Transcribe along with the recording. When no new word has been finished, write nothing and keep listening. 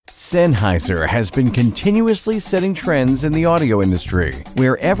Sennheiser has been continuously setting trends in the audio industry.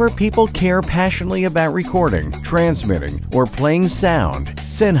 Wherever people care passionately about recording, transmitting, or playing sound,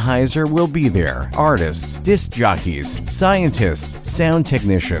 Sennheiser will be there. Artists, disc jockeys, scientists, sound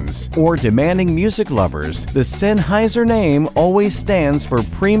technicians, or demanding music lovers, the Sennheiser name always stands for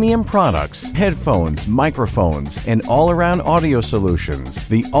premium products, headphones, microphones, and all-around audio solutions.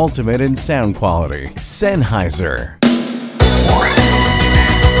 The ultimate in sound quality. Sennheiser.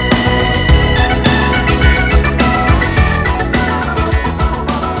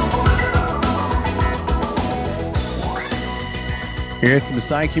 It's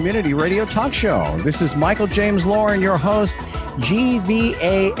Messiah Community Radio Talk Show. This is Michael James Lauren, your host,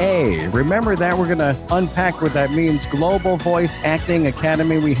 GVAA. Remember that we're going to unpack what that means. Global Voice Acting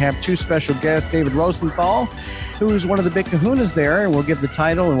Academy. We have two special guests, David Rosenthal, who is one of the big kahunas there, and we'll give the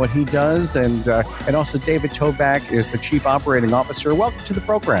title and what he does. And also David Toback is the Chief Operating Officer. Welcome to the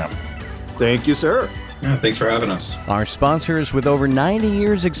program. Thank you, sir. Yeah, thanks for having us. Our sponsors with over 90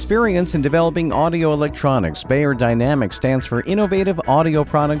 years experience in developing audio electronics. Bayer Dynamics stands for innovative audio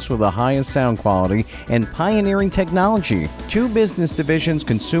products with the highest sound quality and pioneering technology. Two business divisions,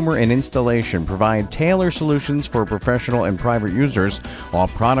 consumer and installation, provide tailored solutions for professional and private users. All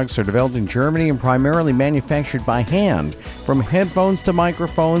products are developed in Germany and primarily manufactured by hand, from headphones to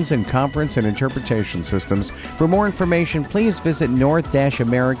microphones and conference and interpretation systems. For more information, please visit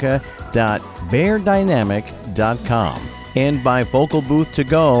north-america.bayerdynamics.com. And by Vocal Booth To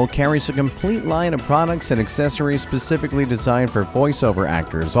Go carries a complete line of products and accessories specifically designed for voiceover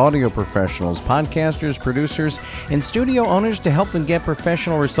actors, audio professionals, podcasters, producers, and studio owners to help them get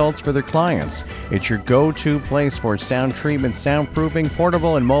professional results for their clients. It's your go-to place for sound treatment, soundproofing,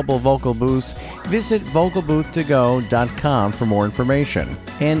 portable and mobile vocal booths. Visit vocalbooth2go.com for more information.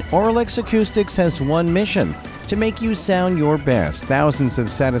 And Auralex Acoustics has one mission: to make you sound your best. Thousands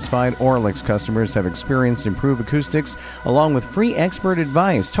of satisfied Auralex customers have experienced improved acoustics, along with free expert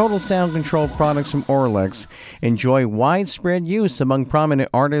advice. Total sound control products from Auralex enjoy widespread use among prominent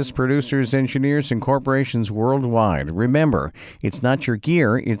artists, producers, engineers, and corporations worldwide. Remember, it's not your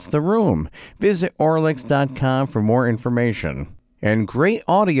gear, it's the room. Visit Auralex.com for more information. And great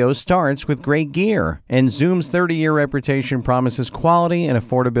audio starts with great gear, and Zoom's 30-year reputation promises quality and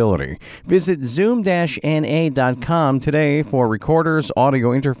affordability. Visit zoom-na.com today for recorders, audio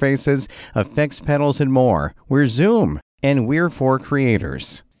interfaces, effects pedals, and more. We're Zoom, and we're for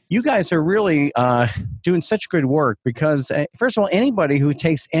creators. You guys are really doing such good work because, first of all, anybody who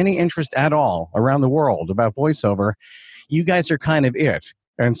takes any interest at all around the world about voiceover, you guys are kind of it.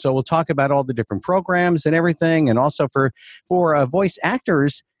 And so we'll talk about all the different programs and everything. And also for voice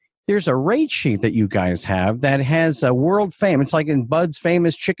actors, there's a rate sheet that you guys have that has a world fame. It's like in Bud's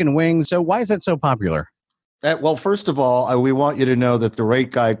famous chicken wings. So why is that so popular? Well, first of all, we want you to know that the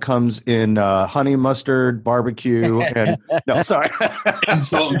rate guide comes in honey mustard, barbecue, and no, sorry, and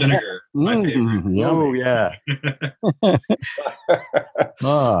salt and vinegar. My favorite.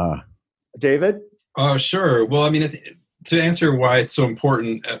 Oh, yeah. David? Sure. Well, I mean, to answer why it's so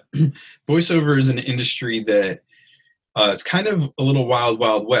important, voiceover is an industry that it's kind of a little wild,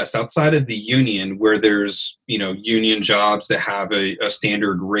 wild west. Outside of the union, where there's union jobs that have a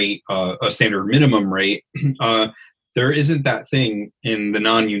standard rate, a standard minimum rate, there isn't that thing in the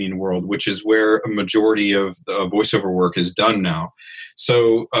non-union world, which is where a majority of the voiceover work is done now.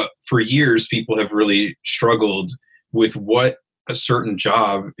 So for years, people have really struggled with what a certain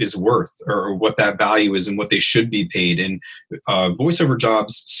job is worth, or what that value is and what they should be paid. And voiceover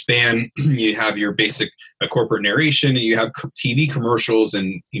jobs span, you have your basic corporate narration, and you have TV commercials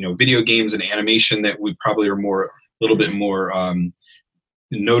and video games and animation that would probably are a little bit more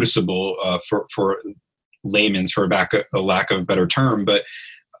noticeable for layman's, for a lack of a better term. But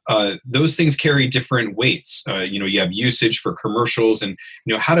those things carry different weights. You have usage for commercials, and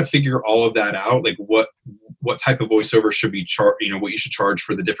how to figure all of that out, like what type of voiceover should be charged, what you should charge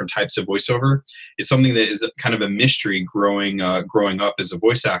for the different types of voiceover, is something that is kind of a mystery growing up as a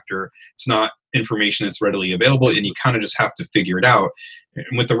voice actor. It's not information that's readily available, and you kind of just have to figure it out.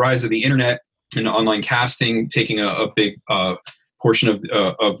 And with the rise of the internet and online casting taking a big portion of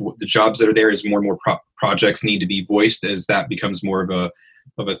the jobs that are there, as more and more projects need to be voiced, as that becomes more of a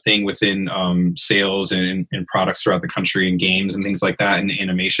thing within sales and products throughout the country, and games and things like that, and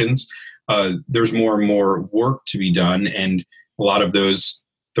animations. There's more and more work to be done, and a lot of the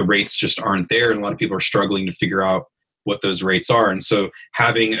rates just aren't there, and a lot of people are struggling to figure out what those rates are. And so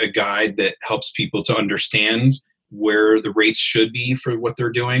having a guide that helps people to understand where the rates should be for what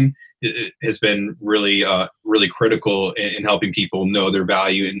they're doing, it has been really, really critical in helping people know their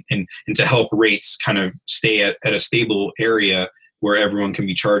value, and to help rates kind of stay at a stable area where everyone can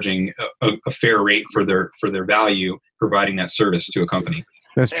be charging a fair rate for their value, providing that service to a company.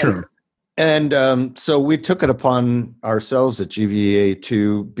 That's true. And so we took it upon ourselves at GVA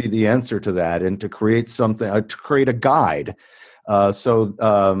to be the answer to that and to create something, to create a guide so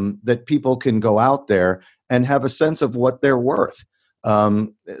that people can go out there and have a sense of what they're worth.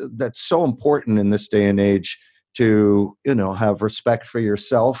 That's so important in this day and age to, have respect for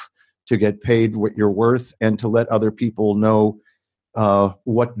yourself, to get paid what you're worth, and to let other people know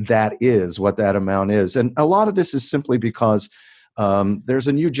what that is, what that amount is. And a lot of this is simply because there's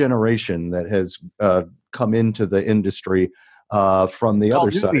a new generation that has come into the industry from the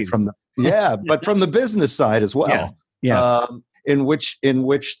other side, but from the business side as well. Yeah. Yes. In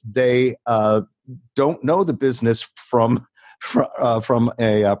which they don't know the business from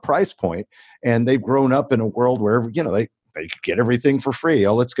a price point, and they've grown up in a world where they could get everything for free.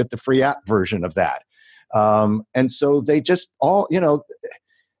 Oh, let's get the free app version of that. And so they just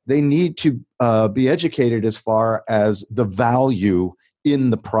they need to be educated as far as the value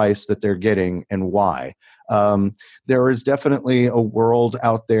in the price that they're getting and why. There is definitely a world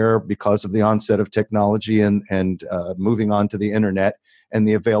out there because of the onset of technology and moving on to the internet and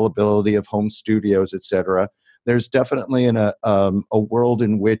the availability of home studios, et cetera. There's definitely a world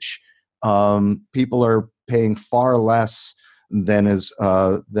in which people are paying far less than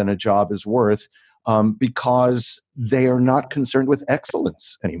a job is worth. Because they are not concerned with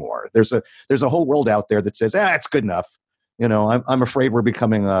excellence anymore. There's a whole world out there that says, it's good enough. I'm afraid we're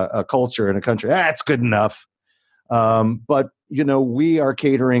becoming a culture in a country. It's good enough. But we are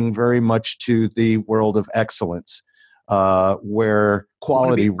catering very much to the world of excellence, where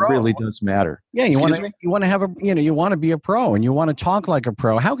quality really does matter. Yeah, you want to have you want to be a pro, and you want to talk like a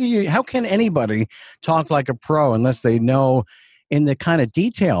pro. How can anybody talk like a pro unless they know in the kind of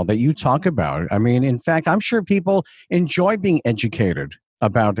detail that you talk about? I mean, in fact, I'm sure people enjoy being educated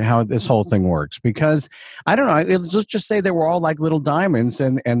about how this whole thing works, because I don't know, let's just say they were all like little diamonds,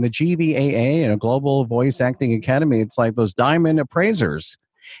 and the GVAA and a Global Voice Acting Academy, it's like those diamond appraisers,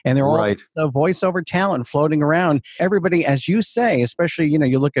 and they're all the voiceover talent floating around. Everybody, as you say, especially,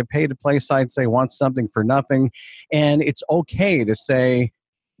 you look at pay-to-play sites, they want something for nothing, and it's okay to say,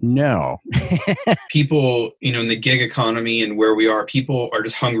 no. People, in the gig economy and where we are, people are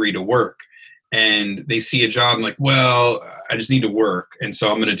just hungry to work, and they see a job and like, well, I just need to work, and so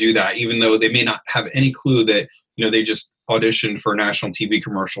I'm going to do that, even though they may not have any clue that they just auditioned for a national TV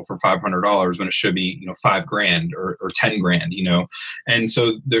commercial for $500 when it should be $5,000 or $10,000, and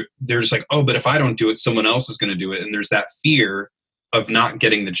so they're just like, oh, but if I don't do it, someone else is going to do it, and there's that fear of not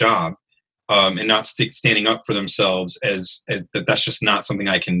getting the job. And not standing up for themselves as that's just not something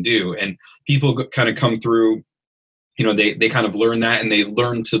I can do. And people kind of come through, they kind of learn that, and they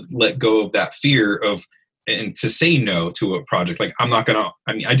learn to let go of that fear and to say no to a project. Like,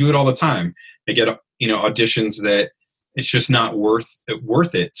 I do it all the time. I get, auditions that it's just not worth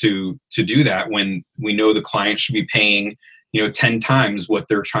it to do that when we know the client should be paying, 10 times what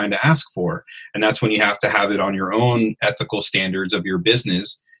they're trying to ask for. And that's when you have to have it on your own ethical standards of your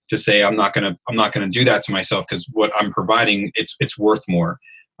business to say, I'm not gonna do that to myself, because what I'm providing, it's worth more.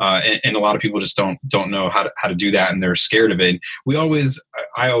 And a lot of people just don't know how to do that, and they're scared of it.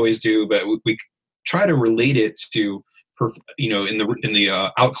 I always do, but we try to relate it to, in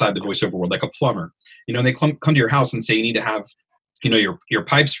the outside the voiceover world, like a plumber. They come to your house and say you need to have, your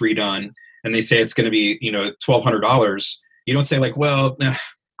pipes redone, and they say it's going to be, $1,200. You don't say like, well,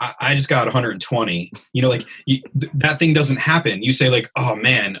 I just got 120. That thing doesn't happen. You say like, oh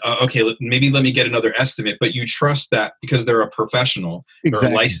man, okay, maybe let me get another estimate. But you trust that because they're a professional, they're a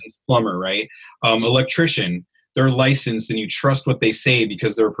licensed plumber, right? Electrician, they're licensed, and you trust what they say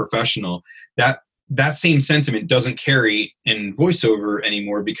because they're a professional. That same sentiment doesn't carry in voiceover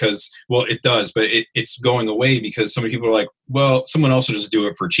anymore, because, well, it does, but it's going away because so many people are like, well, someone else will just do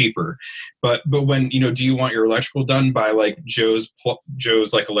it for cheaper. But when, do you want your electrical done by like Joe's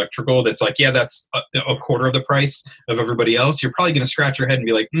like electrical that's like, yeah, that's a quarter of the price of everybody else? You're probably going to scratch your head and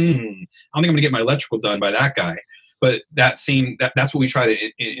be like, I don't think I'm going to get my electrical done by that guy. But that's what we try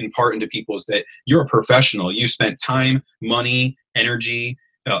to impart into people, is that you're a professional. You spent time, money, energy,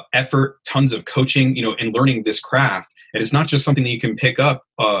 effort, tons of coaching, in learning this craft. And it's not just something that you can pick up,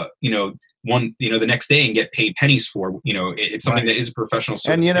 the next day and get paid pennies for. It's something that is a professional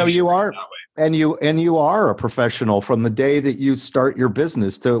service. And you are, and you are a professional from the day that you start your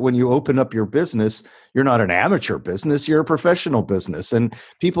business to when you open up your business. You're not an amateur business; you're a professional business, and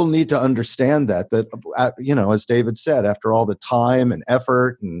people need to understand that. As David said, after all the time and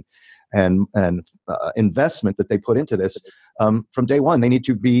effort and and investment that they put into this from day one. They need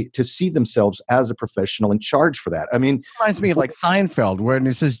to see themselves as a professional and charge for that. I mean, reminds me of like Seinfeld, where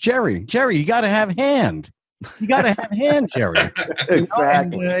it says, Jerry, you got to have hand. You got to have hand, Jerry.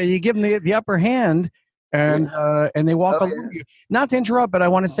 Exactly. And, you give them the upper hand, and they walk along you. Not to interrupt, but I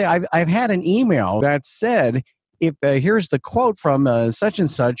want to say I've had an email that said, if here's the quote from such and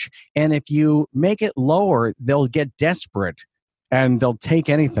such, and if you make it lower, they'll get desperate and they'll take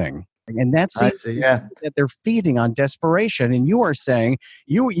anything. And that's that they're feeding on desperation. And you are saying,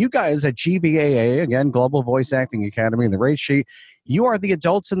 you guys at GVAA, again, Global Voice Acting Academy, and the rate sheet, you are the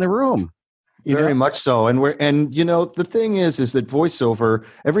adults in the room. Very much so. And the thing is that voiceover,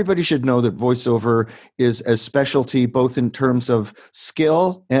 everybody should know that voiceover is a specialty both in terms of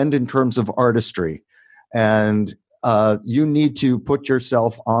skill and in terms of artistry. And you need to put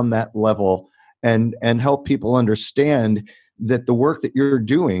yourself on that level and help people understand that the work that you're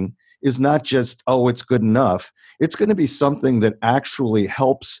doing is not just, it's good enough. It's going to be something that actually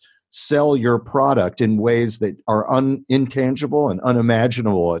helps sell your product in ways that are intangible and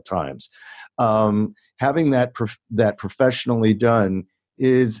unimaginable at times. Having that professionally done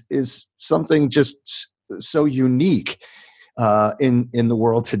is something just so unique in the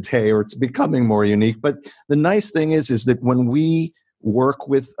world today, or it's becoming more unique. But the nice thing is that when we work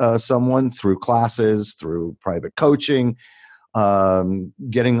with someone through classes, through private coaching,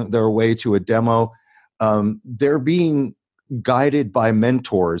 getting their way to a demo, they're being guided by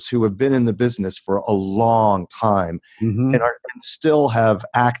mentors who have been in the business for a long time and still have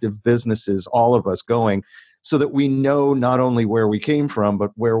active businesses, all of us going, so that we know not only where we came from,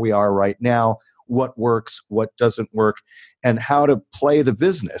 but where we are right now, what works, what doesn't work, and how to play the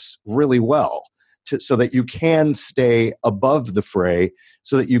business really well so that you can stay above the fray,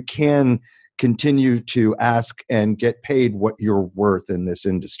 so that you can continue to ask and get paid what you're worth in this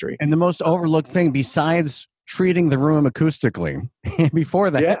industry. And the most overlooked thing, besides treating the room acoustically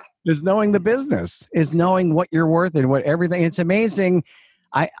before that, is knowing the business, is knowing what you're worth and what everything. It's amazing.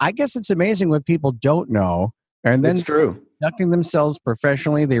 I guess it's amazing what people don't know. And then it's true. Conducting themselves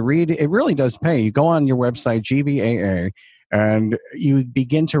professionally, they read, it really does pay. You go on your website, GVAA, and you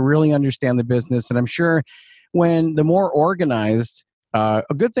begin to really understand the business. And I'm sure when the more organized,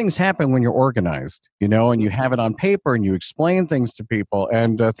 good things happen when you're organized, and you have it on paper and you explain things to people.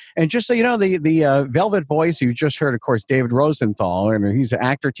 And just so you know, the Velvet Voice you just heard, of course, David Rosenthal, and he's an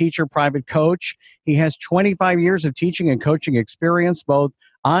actor, teacher, private coach. He has 25 years of teaching and coaching experience, both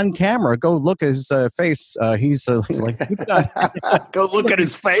on camera. Go look at his face. He's like, go look at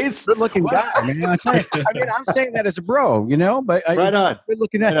his face. Good looking guy. I mean, I'm saying that as a bro, but right on. Good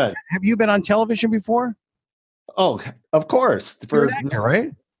looking at. Right. Have you been on television before? Oh, of course. You're an actor,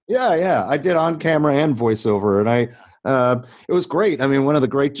 right? Yeah. I did on camera and voiceover, and it was great. I mean, one of the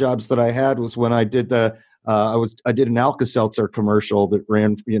great jobs that I had was when I did I did an Alka-Seltzer commercial that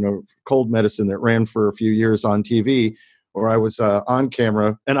ran, cold medicine that ran for a few years on TV, where I was on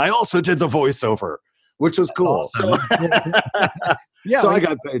camera, and I also did the voiceover, which was cool. Awesome. So I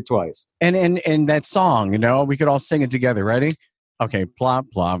got paid twice. And that song, we could all sing it together. Ready? Okay, plop,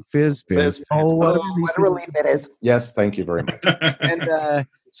 plop, fizz, fizz. What a relief it is. Yes, thank you very much. And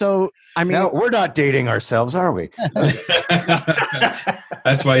so, now, we're not dating ourselves, are we?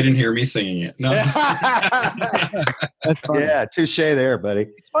 That's why you didn't hear me singing it. No. That's funny. Yeah, touche there, buddy.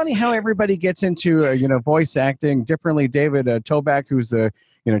 It's funny how everybody gets into, voice acting differently. David Toback, who's the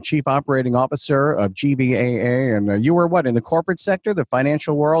Chief Operating Officer of GVAA. And you were in the corporate sector, the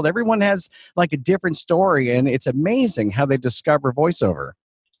financial world? Everyone has like a different story, and it's amazing how they discover voiceover.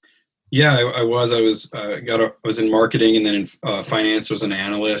 Yeah, I was in marketing, and then in finance was an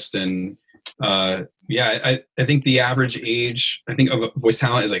analyst. And I think the average age, of voice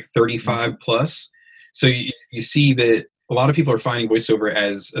talent is like 35 plus. So you see that a lot of people are finding voiceover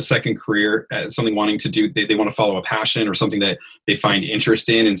as a second career, as something wanting to do. They want to follow a passion or something that they find interest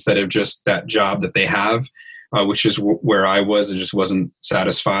in, instead of just that job that they have, which is where I was. I just wasn't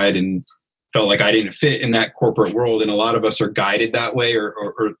satisfied and felt like I didn't fit in that corporate world. And a lot of us are guided that way, or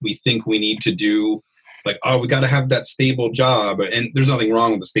we think we need to do like, we got to have that stable job. And there's nothing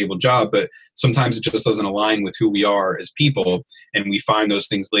wrong with a stable job, but sometimes it just doesn't align with who we are as people. And we find those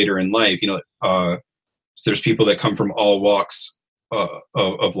things later in life. There's people that come from all walks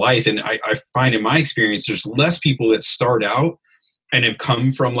of life. And I find in my experience, there's less people that start out and have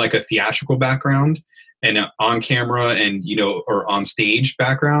come from like a theatrical background and on camera and, or on stage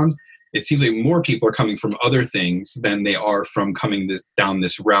background. It seems like more people are coming from other things than they are from coming down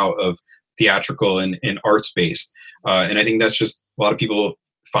this route of theatrical and arts-based. And I think that's just a lot of people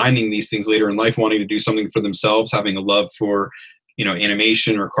finding these things later in life, wanting to do something for themselves, having a love for,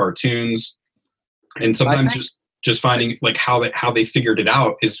 animation or cartoons, and sometimes just finding like how they figured it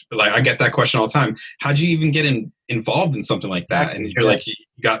out is like, I get that question all the time. How'd you even get involved in something like that? And you're like, you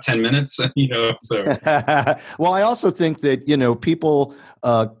got 10 minutes, so. Well, I also think that, people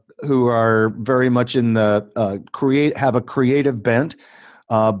who are very much in the have a creative bent,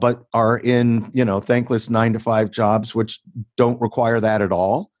 but are in, thankless 9-to-5 jobs, which don't require that at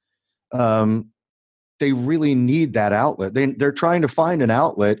all. They really need that outlet. They're trying to find an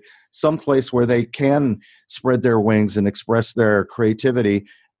outlet, someplace where they can spread their wings and express their creativity.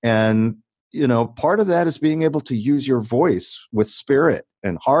 And, part of that is being able to use your voice with spirit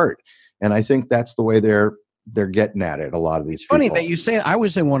and heart. And I think that's the way they're getting at it. A lot of these people. Funny that you say. I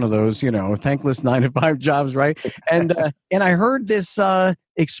was in one of those, thankless 9-to-5 jobs, right? And and I heard this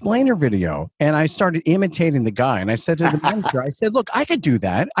explainer video, and I started imitating the guy. And I said to the manager, I said, "Look, I could do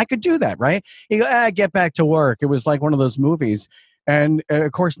that. Right?" He goes, "Get back to work." It was like one of those movies. And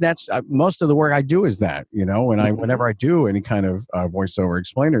of course, that's most of the work I do is that, whenever I do any kind of voiceover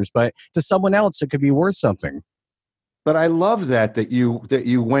explainers. But to someone else, it could be worth something. But I love that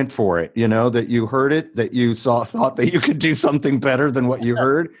you went for it, that you heard it, that you thought that you could do something better than what you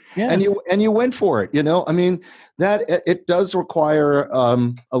heard. Yeah. And you went for it, I mean, that it does require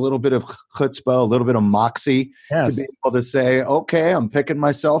a little bit of chutzpah, a little bit of moxie, yes, to be able to say, okay, I'm picking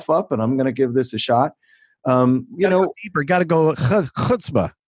myself up and I'm going to give this a shot. Go deeper, got to go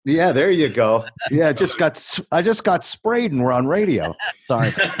chutzpah. Yeah, there you go. Yeah, I just got sprayed and we're on radio.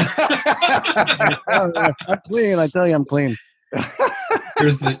 Sorry. I'm clean. I tell you, I'm clean.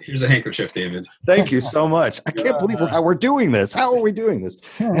 Here's a handkerchief, David. Thank you so much. I can't believe we're doing this. How are we doing this?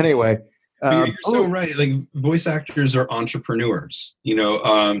 Anyway. You're so right. Like, voice actors are entrepreneurs.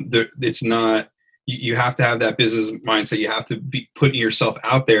 It's not. You have to have that business mindset. You have to be putting yourself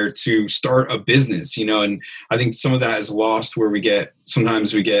out there to start a business, and I think some of that is lost where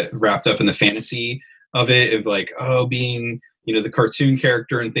sometimes we get wrapped up in the fantasy of it, of like, being, the cartoon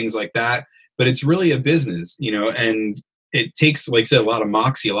character and things like that. But it's really a business, and it takes, like I said, a lot of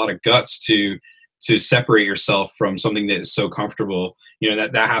moxie, a lot of guts to separate yourself from something that is so comfortable.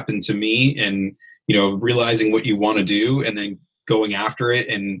 That happened to me, and, realizing what you want to do and then going after it.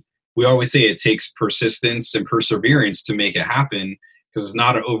 And we always say it takes persistence and perseverance to make it happen, because it's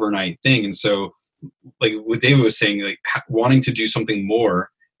not an overnight thing. And so, like what David was saying, like wanting to do something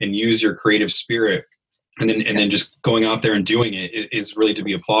more and use your creative spirit, and then just going out there and doing it is really to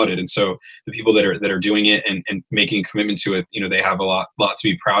be applauded. And so the people that are doing it and making a commitment to it, they have a lot to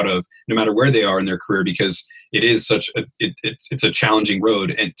be proud of, no matter where they are in their career, because it is it's a challenging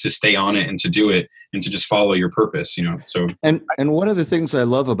road, and to stay on it and to do it and to just follow your purpose, so. And one of the things I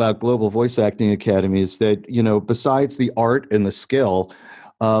love about Global Voice Acting Academy is that, besides the art and the skill,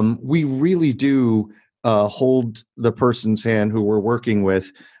 we really do hold the person's hand who we're working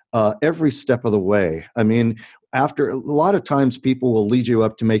with every step of the way. I mean, after a lot of times people will lead you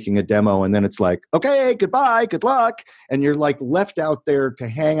up to making a demo, and then it's like, okay, goodbye, good luck. And you're like left out there to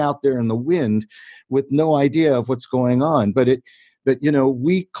hang out there in the wind with no idea of what's going on. But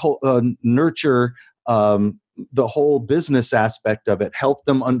we nurture the whole business aspect of it, help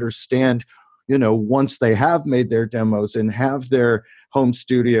them understand, once they have made their demos and have their home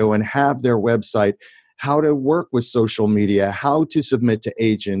studio and have their website, how to work with social media, how to submit to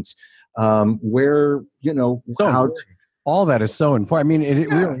agents, where, how to. All that is so important. I mean, it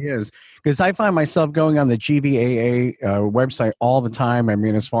really is, because I find myself going on the GVAA website all the time. I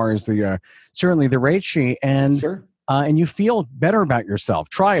mean, as far as certainly the rate sheet, and Sure. And you feel better about yourself.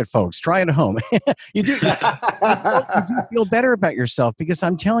 Try it, folks. Try it at home. You do feel better about yourself, because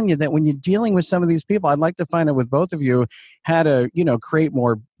I'm telling you that when you're dealing with some of these people, I'd like to find out with both of you how to, create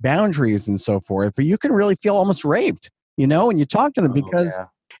more boundaries and so forth. But you can really feel almost raped, when you talk to them, because. Yeah.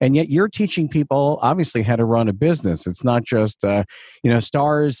 And yet you're teaching people, obviously, how to run a business. It's not just,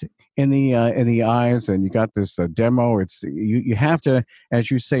 stars in the eyes, and you got this demo. It's you have to, as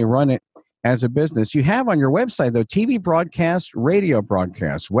you say, run it as a business. You have on your website, though, TV broadcast, radio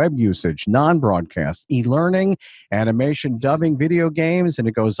broadcast, web usage, non-broadcast, e-learning, animation, dubbing, video games, and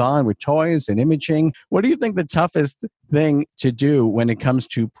it goes on with toys and imaging. What do you think the toughest thing to do when it comes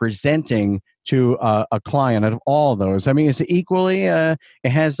to presenting to a client out of all those? I mean, is it equally, it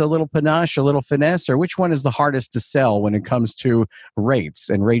has a little panache, a little finesse, or which one is the hardest to sell when it comes to rates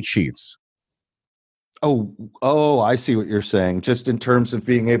and rate sheets? Oh, I see what you're saying. Just in terms of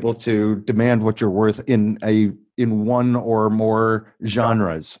being able to demand what you're worth in one or more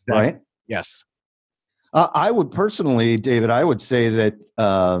genres, right? Yes. I would personally, David, I would say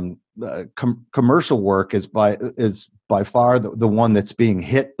that commercial work is by far the one that's being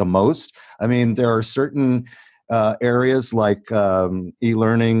hit the most. I mean, there are certain areas like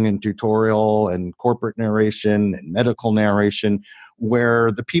e-learning and tutorial and corporate narration and medical narration,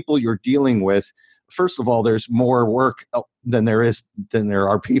 where the people you're dealing with, first of all, there's more work than there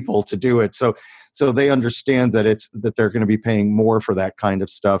are people to do it. So they understand that they're going to be paying more for that kind of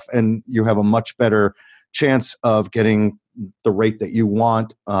stuff, and you have a much better chance of getting the rate that you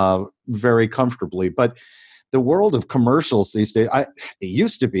want very comfortably. But the world of commercials these days, it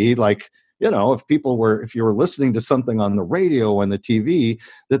used to be like, if you were listening to something on the radio and the TV,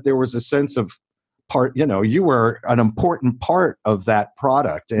 that there was a sense of part, you were an important part of that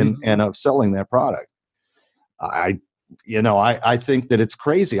product and of selling that product. I think that it's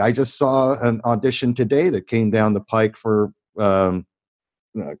crazy. I just saw an audition today that came down the pike for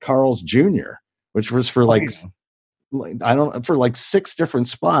Carl's Jr., which was for for like 6 different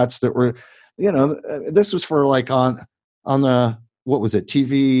spots that were, this was for like on the, what was it,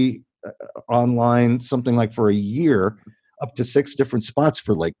 TV online, something like for a year, up to 6 different spots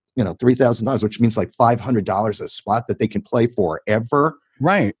for like, $3,000, which means like $500 a spot that they can play forever.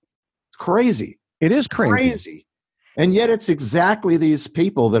 Right. It's crazy. It is crazy. And yet it's exactly these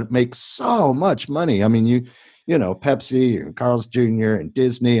people that make so much money. I mean, Pepsi and Carl's Jr. and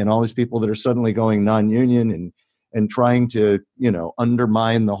Disney and all these people that are suddenly going non-union and trying to,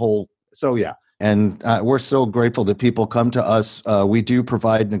 undermine the whole. So, yeah. And we're so grateful that people come to us. We do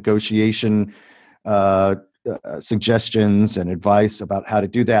provide negotiation suggestions and advice about how to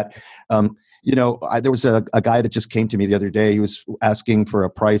do that. There was a guy that just came to me the other day. He was asking for a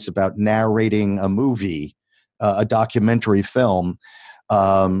price about narrating a movie, a documentary film.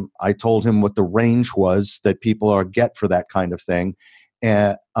 I told him what the range was that people get for that kind of thing.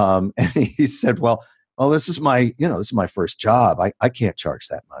 And he said, well, this is my first job. I can't charge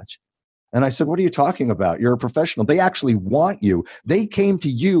that much. And I said, what are you talking about? You're a professional. They actually want you. They came to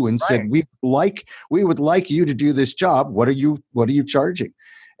you and said, we would like you to do this job. What are you charging?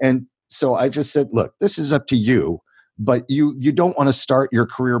 And so I just said, look, this is up to you, but you don't want to start your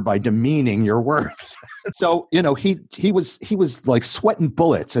career by demeaning your worth. So, he was like sweating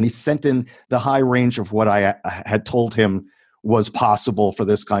bullets, and he sent in the high range of what I had told him was possible for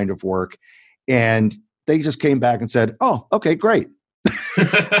this kind of work. And they just came back and said, oh, okay, great.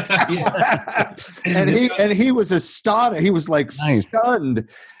 and he was astonished. He was like stunned.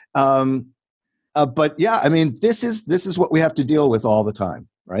 But yeah, I mean, this is what we have to deal with all the time,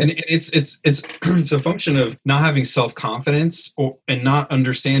 right? And it's a function of not having self-confidence and not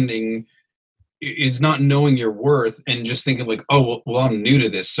understanding. It's not knowing your worth and just thinking like, oh, well, I'm new to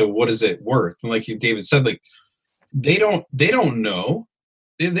this, so what is it worth? And like David said, like they don't know.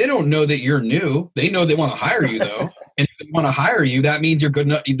 They don't know that you're new. They know they want to hire you though. And if they want to hire you, that means you're good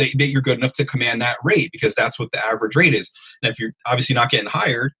enough, that you're good enough to command that rate, because that's what the average rate is. And if you're obviously not getting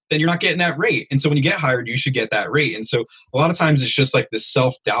hired, then you're not getting that rate. And so when you get hired, you should get that rate. And so a lot of times it's just like this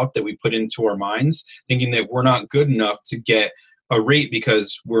self-doubt that we put into our minds, thinking that we're not good enough to get a rate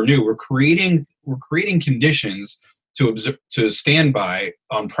because we're new. We're creating conditions to stand by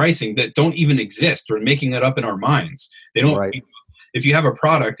on pricing that don't even exist. We're making it up in our minds. They don't. Right. If you have a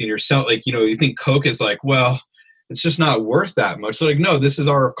product and you're selling, you think Coke is like, well, it's just not worth that much. So like, no, this is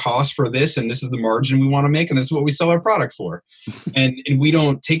our cost for this, and this is the margin we want to make, and this is what we sell our product for. and we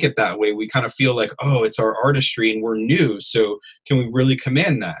don't take it that way. We kind of feel like, oh, it's our artistry and we're new, so can we really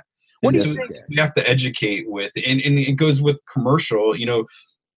command that? What do you think? We have to educate with, and it goes with commercial,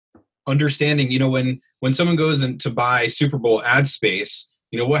 understanding, when someone goes in to buy Super Bowl ad space,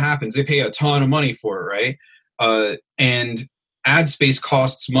 what happens? They pay a ton of money for it, right? And ad space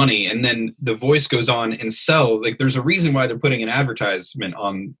costs money, and then the voice goes on and sells. Like, there's a reason why they're putting an advertisement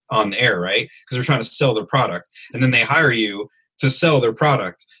on air, right? Because they're trying to sell their product, and then they hire you to sell their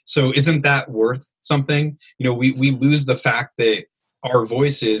product. So isn't that worth something? We lose the fact that our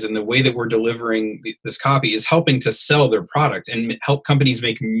voices and the way that we're delivering this copy is helping to sell their product and help companies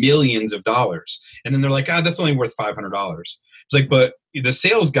make millions of dollars. And then they're like, that's only worth $500. It's like, but the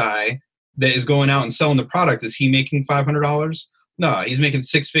sales guy that is going out and selling the product, is he making $500? No, he's making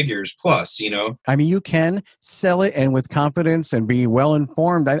 6 figures plus, I mean, you can sell it and with confidence and be well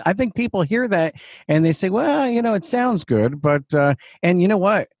informed. I think people hear that and they say, well, it sounds good, but, and you know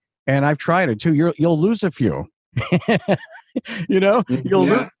what? And I've tried it too. You'll lose a few. You'll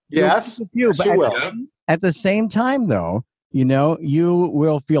lose a few. But at the same time, though, you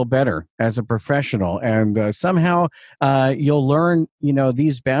will feel better as a professional, and somehow you'll learn,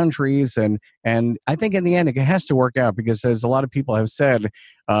 these boundaries. And I think in the end, it has to work out, because as a lot of people have said,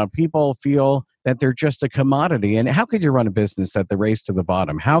 people feel that they're just a commodity. And how could you run a business at the race to the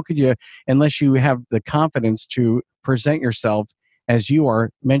bottom? How could you, unless you have the confidence to present yourself as you are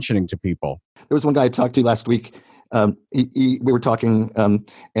mentioning to people? There was one guy I talked to last week. We were talking,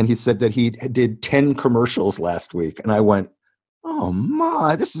 and he said that he did 10 commercials last week. And I went, oh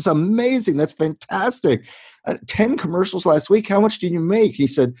my, this is amazing. That's fantastic. 10 commercials last week. How much did you make? He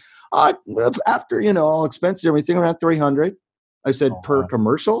said, after, all expenses, everything, around 300. I said, per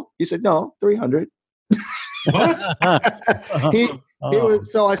commercial? He said, no, 300. What?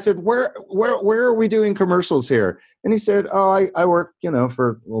 So I said, where are we doing commercials here? And he said, I work,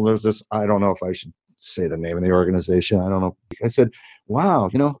 there's this, I don't know if I should say the name of the organization. I don't know. I said,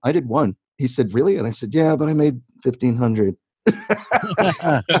 wow, I did one. He said, really? And I said, yeah, but I made 1,500.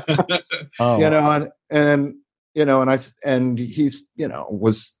 And he's,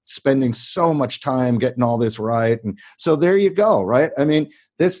 was spending so much time getting all this right. And so there you go. Right. I mean,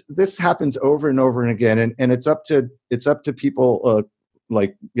 this happens over and over and again. And it's up to people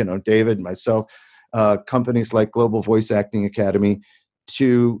like, David, myself, companies like Global Voice Acting Academy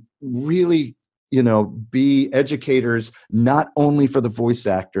to really, be educators, not only for the voice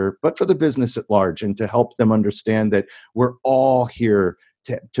actor, but for the business at large, and to help them understand that we're all here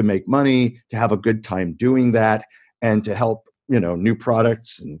to make money, to have a good time doing that, and to help, new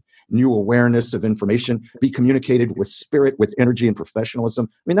products and new awareness of information be communicated with spirit, with energy and professionalism.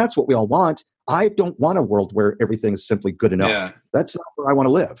 I mean, that's what we all want. I don't want a world where everything is simply good enough. Yeah. That's not where I want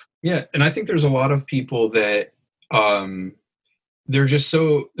to live. Yeah. And I think there's a lot of people that, they're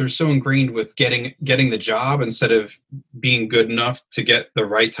so ingrained with getting the job instead of being good enough to get the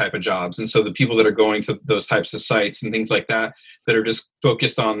right type of jobs. And so the people that are going to those types of sites and things like that are just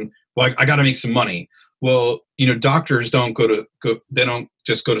focused on, well, I got to make some money. Well, doctors don't they don't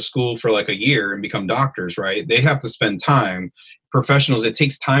just go to school for like a year and become doctors, right? They have to spend time. Professionals, it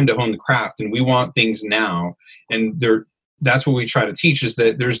takes time to hone the craft, and we want things now. And that's what we try to teach, is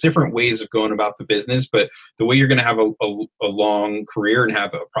that there's different ways of going about the business, but the way you're going to have a long career and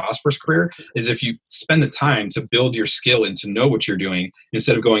have a prosperous career is if you spend the time to build your skill and to know what you're doing,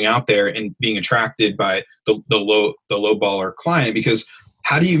 instead of going out there and being attracted by the low baller client. Because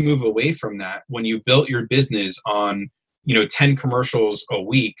how do you move away from that when you built your business on 10 commercials a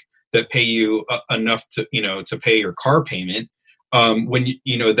week that pay you enough to pay your car payment? When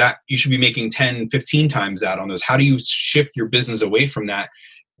that you should be making 10, 15 times that on those. How do you shift your business away from that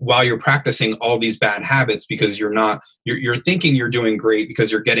while you're practicing all these bad habits? Because you're thinking you're doing great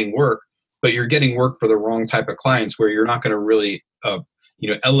because you're getting work, but you're getting work for the wrong type of clients, where you're not going to really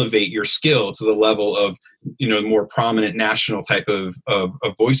elevate your skill to the level of more prominent national type of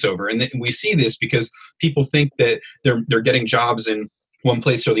voiceover. And we see this because people think that they're getting jobs in one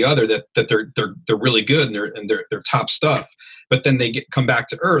place or the other, that they're really good and they're top stuff. But then they come back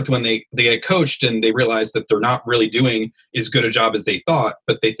to earth when they get coached, and they realize that they're not really doing as good a job as they thought,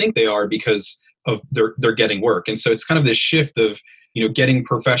 but they think they are because of they're getting work. And so it's kind of this shift of getting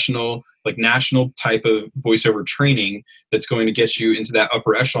professional, like national type of voiceover training that's going to get you into that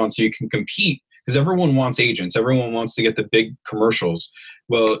upper echelon so you can compete. Because everyone wants agents, everyone wants to get the big commercials.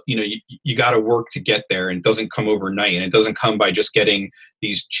 Well, you got to work to get there, and it doesn't come overnight, and it doesn't come by just getting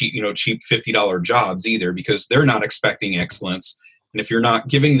these cheap $50 jobs either, because they're not expecting excellence. And if you're not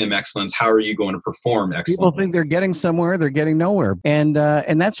giving them excellence, how are you going to perform excellence? People think they're getting somewhere, they're getting nowhere, and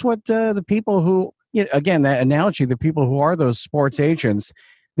that's what the people who, again, that analogy, the people who are those sports agents,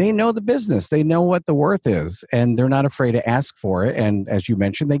 they know the business, they know what the worth is, and they're not afraid to ask for it. And as you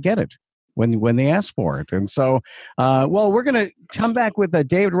mentioned, they get it when they ask for it. And so, we're going to come back with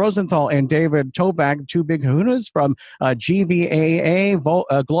David Rosenthal and David Toback, two big kahunas from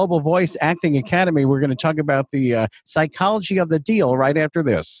GVAA, Global Voice Acting Academy. We're going to talk about the psychology of the deal right after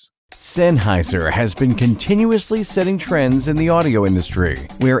this. Sennheiser has been continuously setting trends in the audio industry.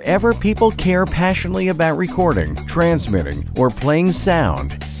 Wherever people care passionately about recording, transmitting, or playing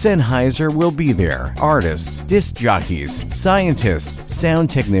sound, Sennheiser will be there. Artists, disc jockeys, scientists, sound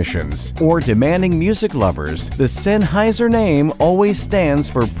technicians, or demanding music lovers, the Sennheiser name always stands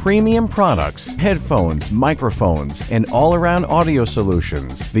for premium products, headphones, microphones, and all-around audio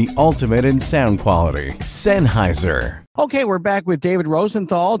solutions. The ultimate in sound quality. Sennheiser. Okay, we're back with David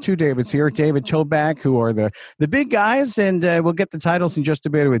Rosenthal, two Davids here, David Toback, who are the big guys, and we'll get the titles in just a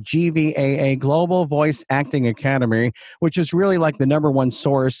bit with GVAA, Global Voice Acting Academy, which is really like the number one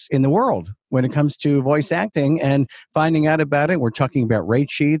source in the world when it comes to voice acting and finding out about it. We're talking about rate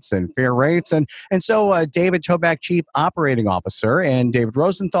sheets and fair rates. And so David Toback, Chief Operating Officer, and David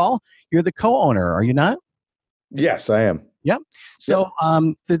Rosenthal, you're the co-owner, are you not? Yes, I am. Yep. So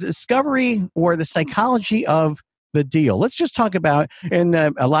the discovery or the psychology of the deal. Let's just talk about, and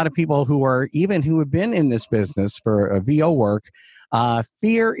a lot of people who have been in this business for VO work,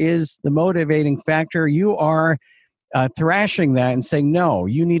 fear is the motivating factor. You are thrashing that and saying, no,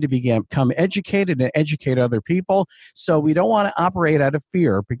 you need to become educated and educate other people. So we don't want to operate out of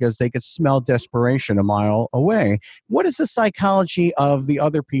fear because they could smell desperation a mile away. What is the psychology of the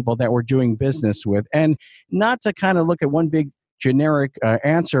other people that we're doing business with? And not to kind of look at one big generic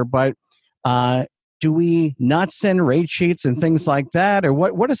answer, but do we not send rate sheets and things like that? Or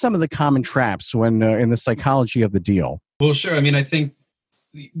what are some of the common traps when in the psychology of the deal? Well, sure. I mean, I think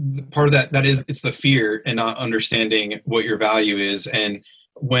the part of that is it's the fear and not understanding what your value is. And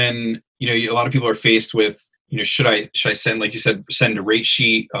when, a lot of people are faced with, should I send, like you said, send a rate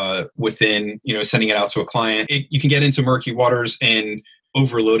sheet within, sending it out to a client? You can get into murky waters and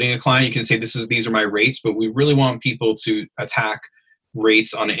overloading a client. You can say, these are my rates, but we really want people to attack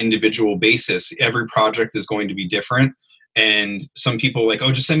rates on an individual basis. Every project is going to be different. And some people like,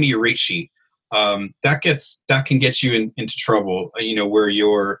 just send me your rate sheet. That can get you into trouble, where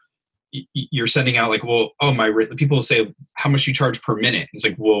you're sending out like, my rate. People say, how much you charge per minute? It's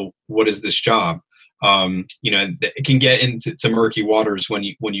like, well, what is this job? It can get into murky waters when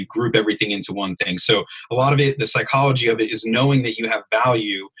you group everything into one thing. So a lot of it, the psychology of it is knowing that you have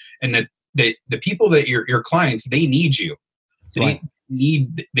value and that the people that your clients, they need you. They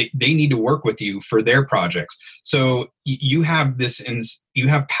need to work with you for their projects. So you have you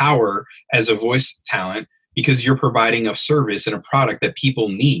have power as a voice talent because you're providing a service and a product that people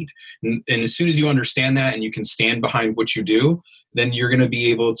need. And as soon as you understand that and you can stand behind what you do, then you're going to be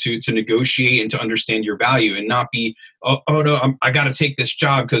able to negotiate and to understand your value and not be, I got to take this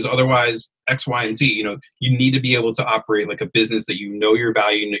job because otherwise X, Y, and Z. You need to be able to operate like a business that your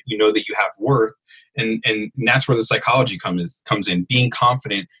value, that you have worth. And that's where the psychology comes in, being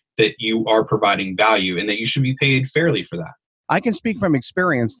confident that you are providing value and that you should be paid fairly for that. I can speak from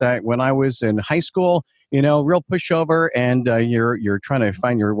experience that when I was in high school, real pushover, and you're trying to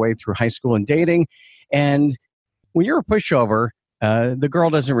find your way through high school and dating. And when you're a pushover, the girl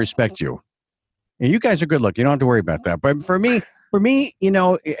doesn't respect you. And you guys are good looking. You don't have to worry about that. But for me, when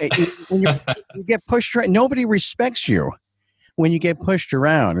you get pushed around, nobody respects you when you get pushed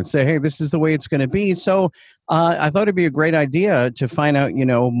around and say, hey, this is the way it's going to be. So I thought it'd be a great idea to find out,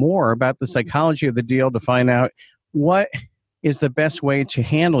 more about the psychology of the deal, to find out what is the best way to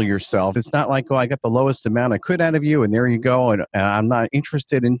handle yourself. It's not like, I got the lowest amount I could out of you, and there you go, and I'm not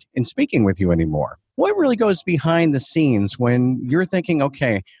interested in speaking with you anymore. What really goes behind the scenes when you're thinking,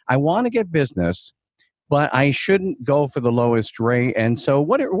 okay, I want to get business, but I shouldn't go for the lowest rate? And so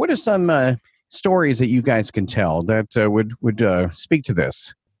what are some stories that you guys can tell that would speak to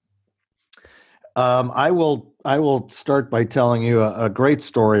this? I will start by telling you a great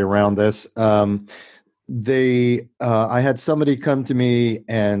story around this. I had somebody come to me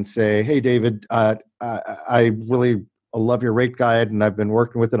and say, hey, David, I really love your rate guide and I've been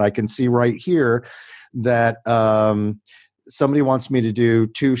working with it. I can see right here that somebody wants me to do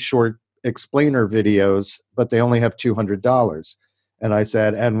 2 short explainer videos, but they only have $200. And I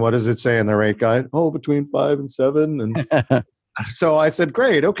said, and what does it say in the rate guide? Between 5 and 7. And so I said,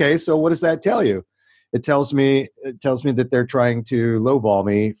 great. Okay. So what does that tell you? It tells me that they're trying to lowball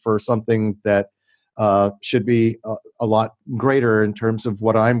me for something that should be a lot greater in terms of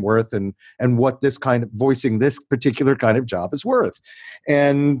what I'm worth and what this kind of voicing this particular kind of job is worth.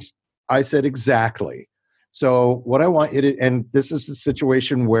 And I said, exactly. So what I want you to, and this is the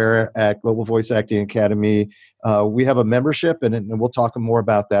situation where at Global Voice Acting Academy, we have a membership, and we'll talk more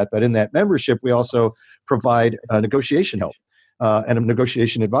about that. But in that membership, we also provide negotiation help and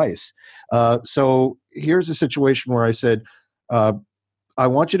negotiation advice. So here's a situation where I said, I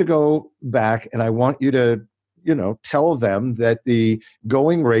want you to go back and I want you to, tell them that the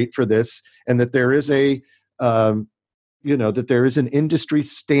going rate for this, and that there is that there is an industry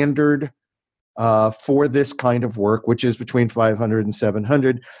standard for this kind of work, which is between 500 and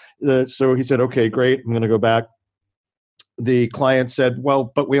 700. So he said, okay, great. I'm going to go back. The client said, well,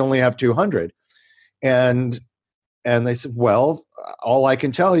 but we only have 200. And they said, well, all I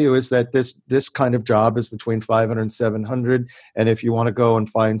can tell you is that this kind of job is between 500 and 700. And if you want to go and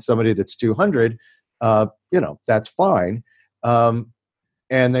find somebody that's 200, that's fine.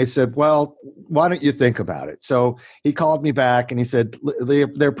 And they said, well, why don't you think about it? So he called me back and he said,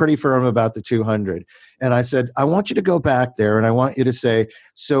 they're pretty firm about the 200. And I said, I want you to go back there and I want you to say,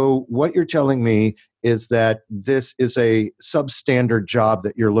 so what you're telling me is that this is a substandard job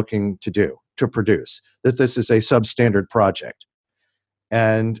that you're looking to produce, that this is a substandard project.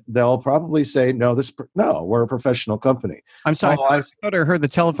 And they'll probably say, no, we're a professional company. I'm sorry, I thought I heard the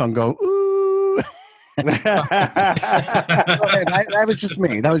telephone go, ooh. Go ahead. That was just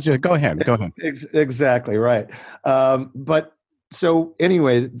me. Go ahead. Exactly right. But so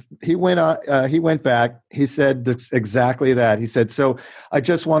anyway, he went back. He said that's exactly that. He said, so I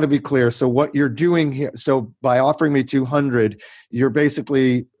just want to be clear. So what you're doing here, so by offering me 200, you're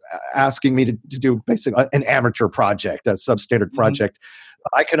basically asking me to do basically an amateur project, a substandard project.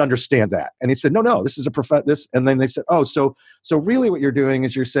 I can understand that. And he said, no, this is this. And then they said, oh, so really what you're doing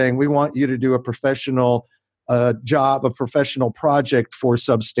is you're saying, we want you to do a professional job, a professional project for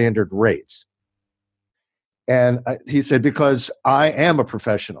substandard rates. And he said, because I am a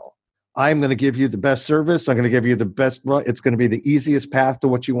professional, I'm going to give you the best service. I'm going to give you the best. It's going to be the easiest path to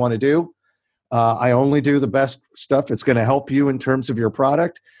what you want to do. I only do the best stuff. It's going to help you in terms of your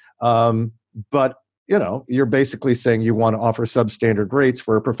product. But, you're basically saying you want to offer substandard rates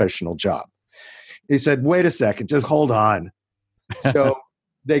for a professional job. He said, wait a second, just hold on. So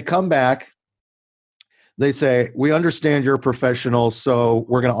they come back. They say, we understand you're a professional, so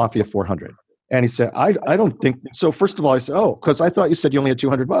we're going to offer you $400. And he said, I don't think so. First of all, I said, oh, because I thought you said you only had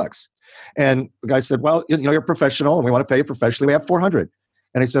 $200. And the guy said, well, you're a professional and we want to pay you professionally. We have $400.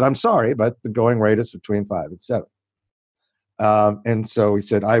 And he said, I'm sorry, but the going rate is between 5 and 7. And so he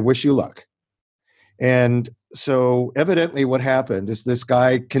said, I wish you luck. And so evidently what happened is this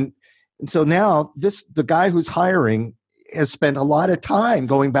guy and so now the guy who's hiring has spent a lot of time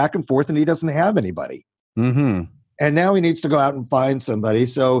going back and forth and he doesn't have anybody. Mm-hmm. And now he needs to go out and find somebody.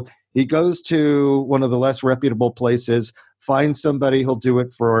 So he goes to one of the less reputable places, finds somebody who'll do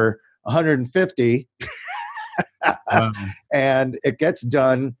it for $150, and it gets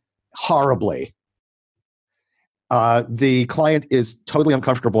done horribly. The client is totally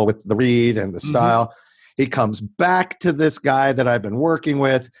uncomfortable with the read and the style. Mm-hmm. He comes back to this guy that I've been working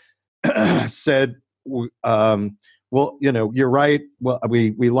with, said, well, you're right. Well,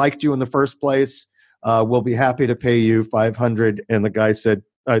 we liked you in the first place. We'll be happy to pay you $500. And the guy said,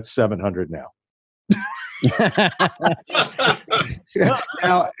 it's $700 now.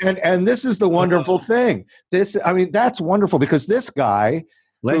 Now, and this is the wonderful thing. That's wonderful because this guy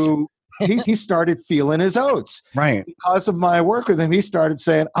he started feeling his oats. Right. Because of my work with him, he started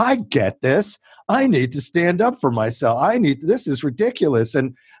saying, I get this. I need to stand up for myself. This is ridiculous.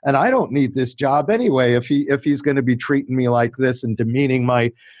 And I don't need this job anyway if he's going to be treating me like this and demeaning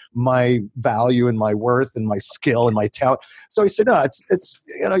my value and my worth and my skill and my talent. So he said, no,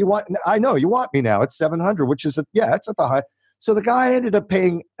 I know you want me now. It's $700, which is it's at the high. So the guy ended up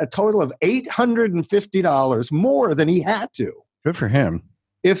paying a total of $850 more than he had to. Good for him.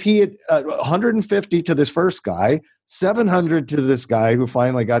 If he had $150 to this first guy, $700 to this guy who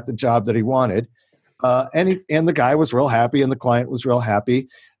finally got the job that he wanted, and the guy was real happy and the client was real happy.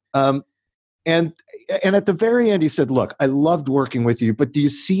 And at the very end, he said, look, I loved working with you, but do you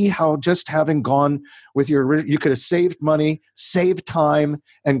see how just having gone with you could have saved money, saved time,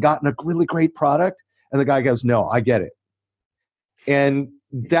 and gotten a really great product? And the guy goes, no, I get it. And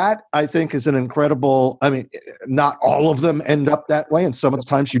that, I think, is an incredible, not all of them end up that way. And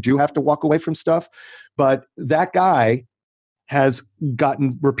sometimes you do have to walk away from stuff. But that guy has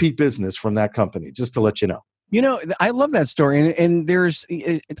gotten repeat business from that company, just to let you know. I love that story. And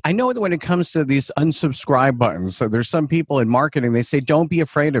I know that when it comes to these unsubscribe buttons, so there's some people in marketing, they say, don't be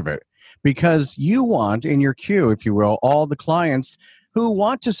afraid of it because you want in your queue, if you will, all the clients who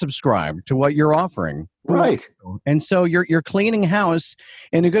want to subscribe to what you're offering. Right. And so you're cleaning house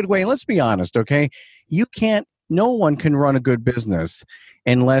in a good way. And let's be honest, okay? No one can run a good business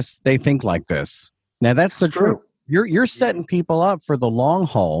unless they think like this. Now that's the truth. You're setting people up for the long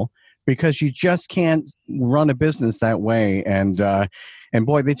haul because you just can't run a business that way. And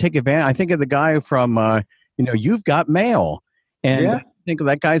boy, they take advantage. I think of the guy from, You've Got Mail. And I think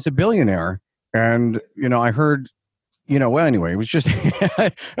that guy's a billionaire. And, I heard, well, anyway, it was just,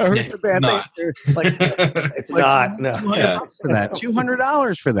 I heard it's a bad thing. It's not, no.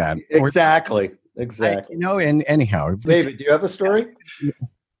 $200 for that. Exactly. And anyhow. David, do you have a story?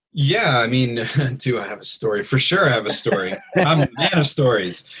 Yeah, do I have a story? For sure I have a story. I'm a man of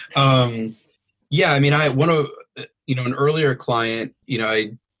stories. I want to, an earlier client,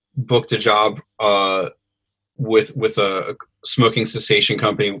 I booked a job with a smoking cessation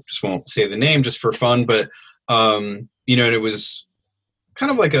company. Just won't say the name just for fun, but and it was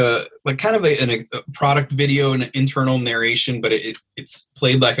kind of like a product video and an internal narration, but it's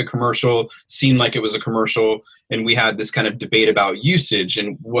played like a commercial, seemed like it was a commercial, and we had this kind of debate about usage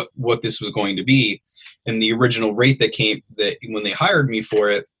and what this was going to be. And the original rate that when they hired me for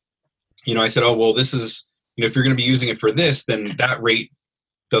it, I said, oh well, this is if you're going to be using it for this, then that rate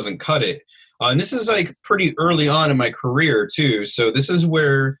doesn't cut it. And this is like pretty early on in my career too, so this is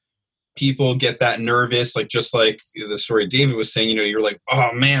where people get that nervous, just like the story David was saying, you're like,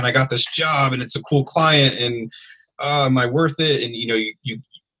 oh man, I got this job and it's a cool client and am I worth it? And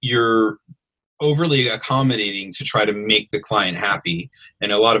you're overly accommodating to try to make the client happy.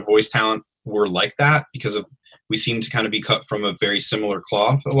 And a lot of voice talent were like that because we seem to kind of be cut from a very similar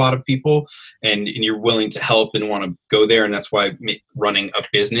cloth, a lot of people, and you're willing to help and want to go there. And that's why running a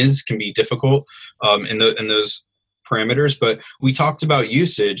business can be difficult in those parameters. But we talked about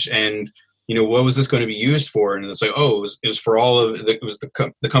usage and, what was this going to be used for? And it's like, it was for all of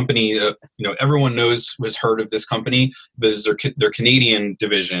the company, everyone has heard of this company, but it's their Canadian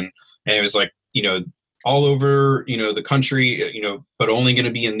division. And it was like, all over, the country, but only going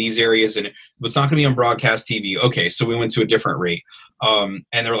to be in these areas, and it's not going to be on broadcast TV. Okay, so we went to a different rate. And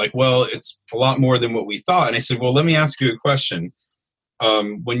they're like, well, it's a lot more than what we thought. And I said, well, let me ask you a question.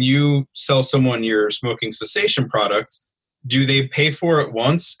 When you sell someone your smoking cessation product, do they pay for it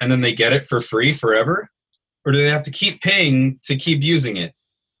once and then they get it for free forever? Or do they have to keep paying to keep using it?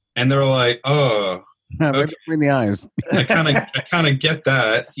 And they're like, oh, right between the eyes. I kind of get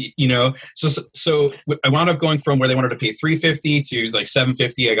that, So I wound up going from where they wanted to pay $350 to like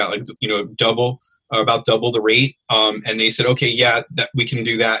 $750. I got about double the rate. And they said, okay, yeah, that we can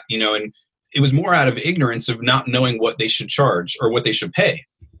do that, and it was more out of ignorance of not knowing what they should charge or what they should pay.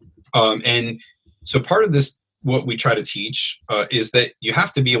 And so part of this, what we try to teach is that you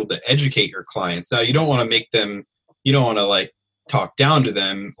have to be able to educate your clients. Now, you don't want to like talk down to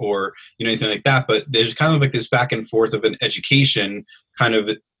them or anything like that, but there's kind of like this back and forth of an education, kind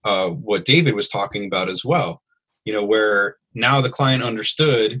of what David was talking about as well, where now the client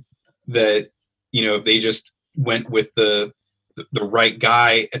understood that if they just went with the right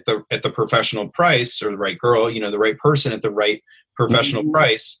guy at the professional price, or the right girl, the right person at the right professional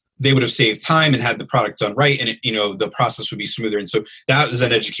price, they would have saved time and had the product done right, and the process would be smoother. And so that was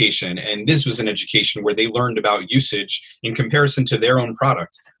an education, and this was an education where they learned about usage in comparison to their own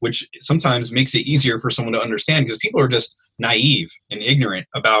product, which sometimes makes it easier for someone to understand because people are just naive and ignorant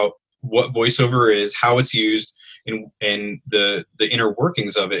about what voiceover is, how it's used, and the inner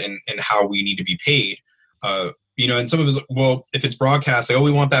workings of it, and how we need to be paid. And some of us, well, if it's broadcast, we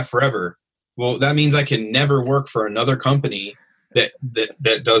want that forever. Well, that means I can never work for another company that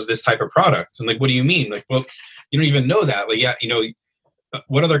does this type of product. And like, what do you mean? Like, well, you don't even know that. Like, yeah,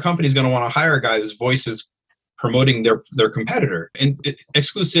 what other company is going to want to hire a guy whose voice is promoting their competitor? And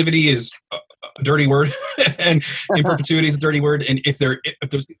exclusivity is a dirty word, and in perpetuity is a dirty word. And if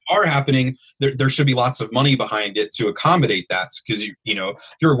those are happening, there should be lots of money behind it to accommodate that. Because if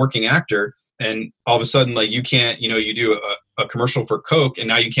you're a working actor and all of a sudden, like, you can't, you do a commercial for Coke and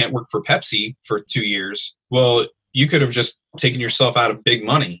now you can't work for Pepsi for 2 years. Well, you could have just taken yourself out of big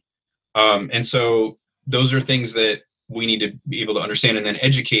money. And so those are things that we need to be able to understand and then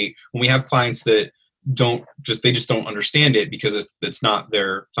educate when we have clients that they just don't understand it because it's not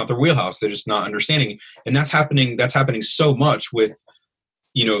their wheelhouse. They're just not understanding. And that's happening so much with,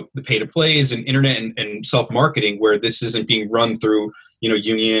 the pay to plays and internet and self-marketing, where this isn't being run through,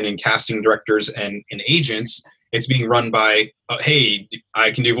 union and casting directors and agents. It's being run by, hey,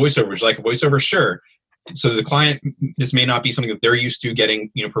 I can do voiceover. Would you like a voiceover? Sure. So the client, this may not be something that they're used to getting,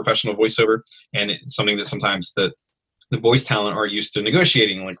 professional voiceover, and it's something that sometimes the voice talent are used to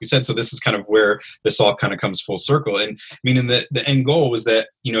negotiating, like we said. So this is kind of where this all kind of comes full circle. And I mean, and the end goal was that,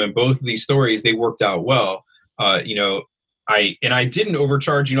 in both of these stories, they worked out well. I didn't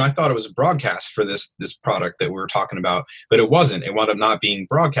overcharge. I thought it was a broadcast for this product that we were talking about, but it wasn't. It wound up not being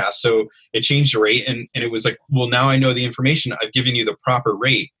broadcast. So it changed the rate, and it was like, well, now I know the information. I've given you the proper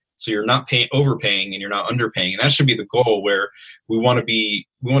rate. So you're not overpaying and you're not underpaying. And that should be the goal, where we want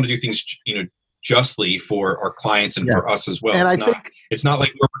to do things, justly for our clients and for us as well. And it's not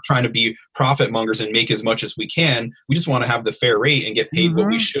like we're trying to be profit mongers and make as much as we can. We just want to have the fair rate and get paid what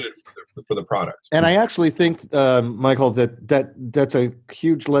we should for the product. And I actually think, Michael, that's a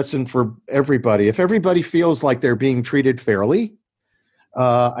huge lesson for everybody. If everybody feels like they're being treated fairly,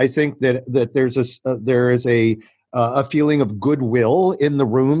 I think that there is a feeling of goodwill in the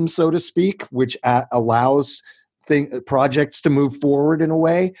room, so to speak, which allows projects to move forward in a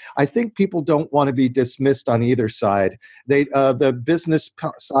way. I think people don't want to be dismissed on either side. The business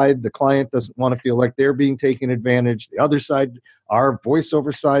side, the client doesn't want to feel like they're being taken advantage. The other side, our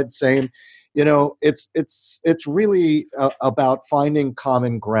voiceover side, same. It's really about finding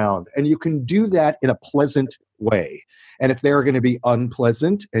common ground, and you can do that in a pleasant way. And if they're going to be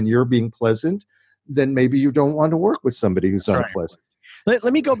unpleasant and you're being pleasant, then maybe you don't want to work with somebody who's unpleasant.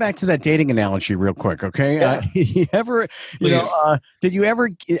 Let me go back to that dating analogy real quick, okay? Yeah. Did you ever?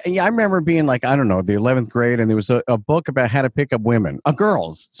 I remember being like, I don't know, the 11th grade, and there was a book about how to pick up women,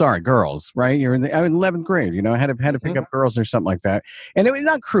 girls, right? You're in 11th grade, how to pick up girls or something like that. And it was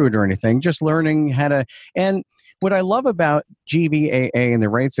not crude or anything, just learning how to. And what I love about GVAA and the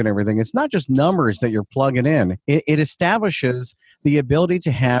rates and everything, it's not just numbers that you're plugging in. It establishes the ability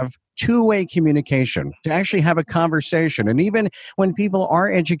to have two-way communication, to actually have a conversation. And even when people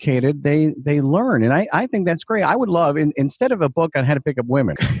are educated, they learn. And I think that's great. I would love, instead of a book on how to pick up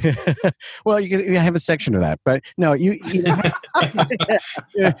women, well, you have a section of that. But no, you send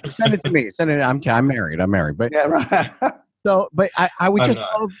it to me. Send it. I'm married. But Yeah, right. so, but I would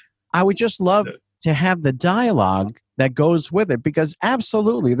just love to have the dialogue that goes with it, because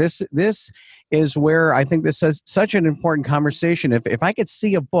absolutely this is where I think this is such an important conversation. If I could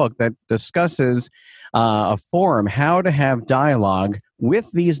see a book that discusses a forum, how to have dialogue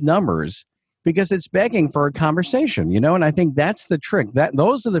with these numbers, because it's begging for a conversation, and I think that's the trick. That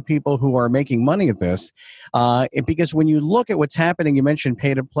those are the people who are making money at this, because when you look at what's happening, you mentioned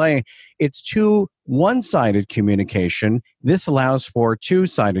pay to play, it's too one-sided communication. This allows for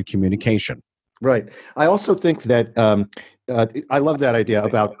two-sided communication. Right. I also think that I love that idea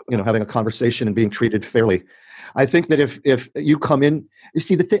about having a conversation and being treated fairly. I think that if you come in, you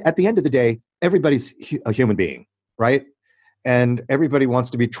see at the end of the day, everybody's a human being, right? And everybody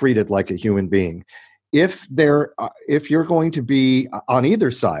wants to be treated like a human being. If you're going to be on either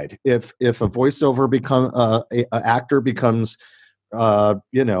side, if a voiceover a actor becomes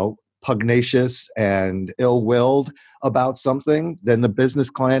pugnacious and ill-willed about something, then the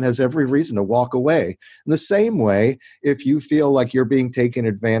business client has every reason to walk away. In the same way, if you feel like you're being taken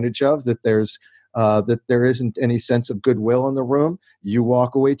advantage of, that there isn't any sense of goodwill in the room, you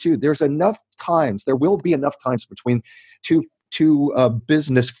walk away too. There will be enough times between two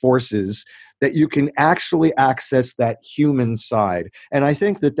business forces that you can actually access that human side. And I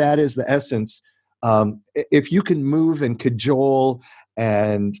think that is the essence. If you can move and cajole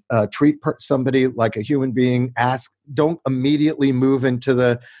and treat somebody like a human being, don't immediately move into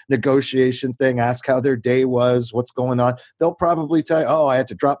the negotiation thing, ask how their day was, what's going on. They'll probably tell you, oh, I had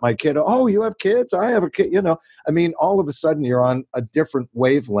to drop my kid. Oh, you have kids? I have a kid. All of a sudden you're on a different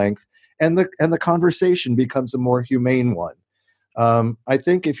wavelength, and the conversation becomes a more humane one. I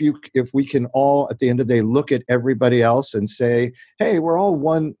think if we can all at the end of the day look at everybody else and say, hey, we're all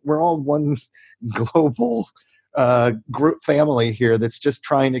one global group family here that's just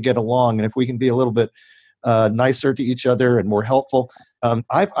trying to get along, and if we can be a little bit nicer to each other and more helpful,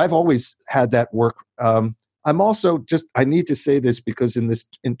 I've always had that work. I'm also I need to say this, because in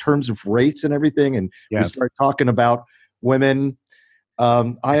terms of rates and everything, and we start talking about women,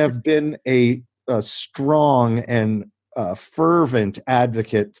 I have been a strong and fervent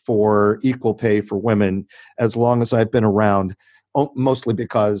advocate for equal pay for women as long as I've been around, mostly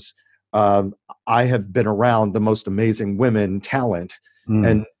because I have been around the most amazing women talent,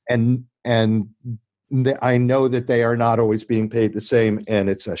 and I know that they are not always being paid the same, and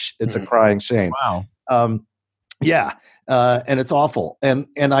it's a crying shame. Wow. And it's awful. And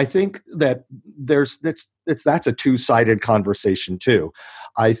I think that that's a two-sided conversation too.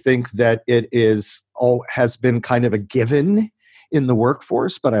 I think that it has been kind of a given in the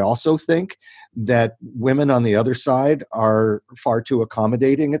workforce, but I also think that women on the other side are far too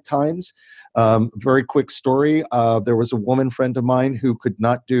accommodating at times. Very quick story. There was a woman friend of mine who could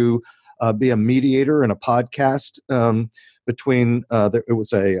not be a mediator in a podcast between, it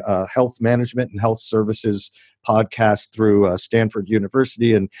was a health management and health services podcast through Stanford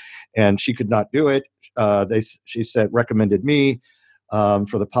University, and she could not do it. She recommended me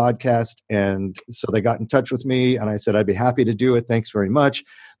for the podcast, and so they got in touch with me, and I said I'd be happy to do it. Thanks very much.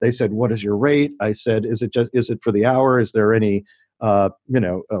 They said, "What is your rate?" I said, "Is it for the hour? Is there any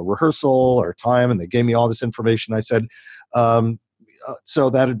rehearsal or time?" And they gave me all this information. I said, "So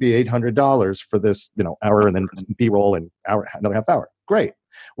that'd be $800 for this hour, and then B-roll and another half hour." Great.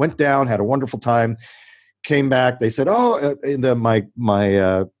 Went down, had a wonderful time. Came back. They said, "Oh,"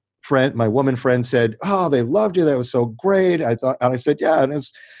 my woman friend said, "Oh, they loved you. That was so great." I said, "Yeah," and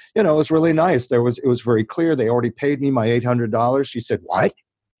it was really nice. It was very clear. They already paid me my $800. She said, "What?"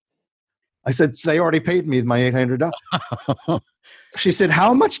 I said, "They already paid me my $800. She said,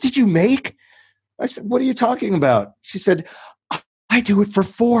 "How much did you make?" I said, "What are you talking about?" She said, "I do it for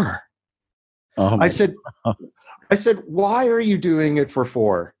 $4." I said, "Why are you doing it for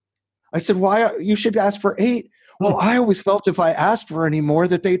 $4?" I said, "Why? You should ask for $8." Well, I always felt if I asked for any more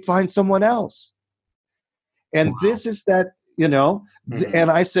that they'd find someone else. And this is that, Mm-hmm.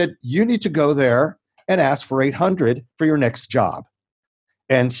 And I said, "You need to go there and ask for $800 for your next job."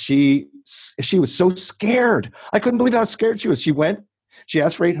 And she was so scared. I couldn't believe how scared she was. She went, she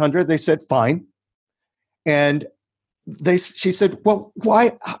asked for $800. They said, "Fine." And she said, "Well,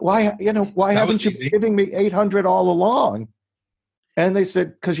 why haven't you been giving me $800 all along?" And they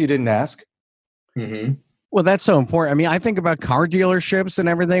said, "Because you didn't ask." Mm-hmm. Well, that's so important. I mean, I think about car dealerships and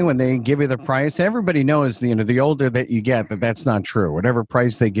everything when they give you the price. Everybody knows, the older that you get, that's not true. Whatever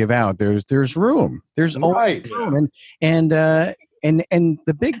price they give out, there's room. There's always room. And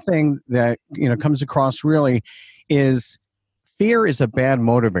the big thing that comes across really is fear is a bad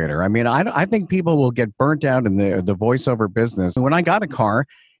motivator. I mean, I think people will get burnt out in the voiceover business. When I got a car,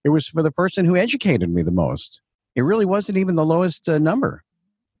 it was for the person who educated me the most. It really wasn't even the lowest number.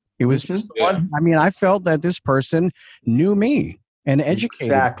 It was just the one. I mean, I felt that this person knew me and educated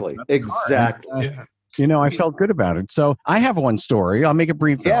me. Exactly. I felt good about it. So I have one story. I'll make it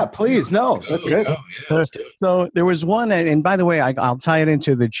brief. Yeah, please. No, that's good. So there was one, and by the way, I'll tie it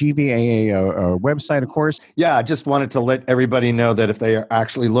into the GVAA website, of course. Yeah, I just wanted to let everybody know that if they are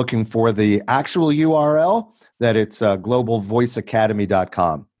actually looking for the actual URL, that it's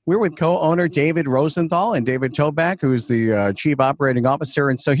globalvoiceacademy.com. We're with co-owner David Rosenthal and David Toback, who's the Chief Operating Officer.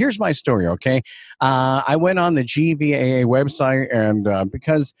 And so here's my story, okay? I went on the GVAA website, and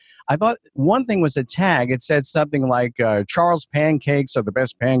because I thought one thing was a tag. It said something like Charles pancakes are the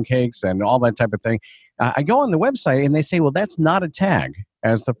best pancakes and all that type of thing. I go on the website, and they say, well, that's not a tag,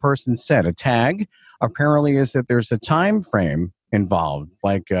 as the person said. A tag apparently is that there's a time frame involved,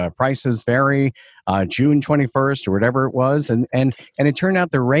 like prices vary, June 21st or whatever it was, and it turned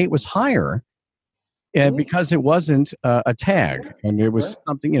out the rate was higher because it wasn't a tag, and it was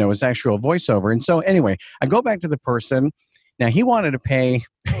something, it was actual voiceover. And so anyway, I go back to the person. Now he wanted to pay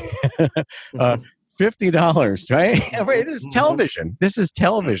 $50, right? This is television. This is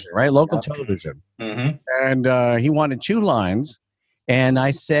television, right? Local television. Mm-hmm. And he wanted 2 lines, and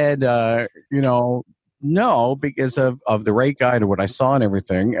I said, no, because of the rate guide or what I saw and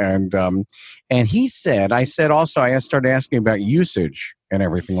everything. And he said, I started asking about usage and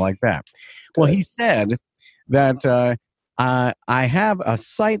everything like that. Well, he said that I have a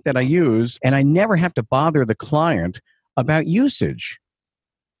site that I use, and I never have to bother the client about usage.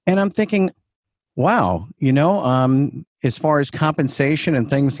 And I'm thinking, wow, as far as compensation and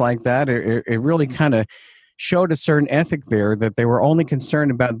things like that, it really kind of showed a certain ethic there, that they were only concerned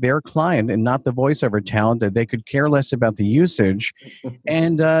about their client and not the voiceover talent, that they could care less about the usage.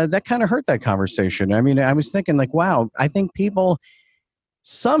 And that kind of hurt that conversation. I mean, I was thinking like, wow, I think people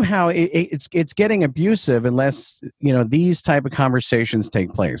somehow it's getting abusive unless, these type of conversations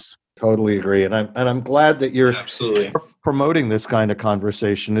take place. Totally agree. And I'm glad that you're absolutely promoting this kind of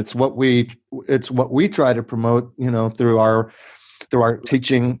conversation. It's what we try to promote, through our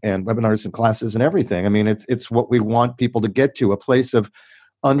teaching and webinars and classes and everything. I mean, it's what we want people to get to, a place of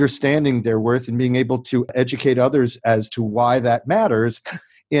understanding their worth and being able to educate others as to why that matters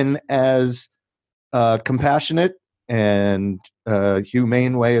in as compassionate and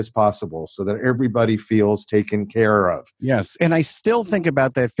humane way as possible, so that everybody feels taken care of. Yes. And I still think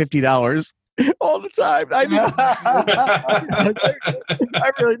about that $50 all the time. I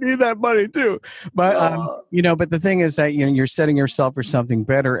really need that money too. But but the thing is that you're setting yourself for something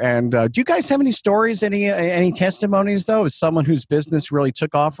better. And do you guys have any stories, any testimonies though, of someone whose business really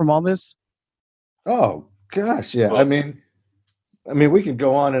took off from all this? Oh gosh, yeah. Well, I mean, we could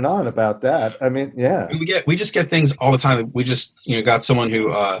go on and on about that. I mean, yeah. We just get things all the time. We just got someone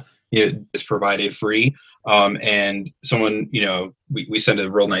who is provided free. And someone, we send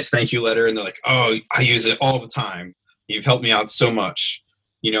a real nice thank you letter, and they're like, oh, I use it all the time. You've helped me out so much,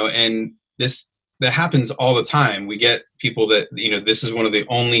 and that happens all the time. We get people that, this is one of the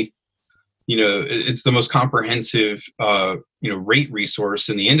only, it's the most comprehensive, rate resource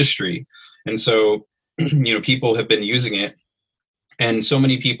in the industry. And so, people have been using it, and so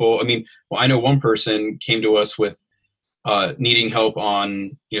many people, I know one person came to us with needing help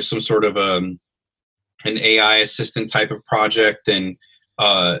on, some sort of, an AI assistant type of project. And,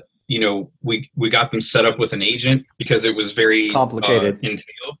 we got them set up with an agent because it was very complicated,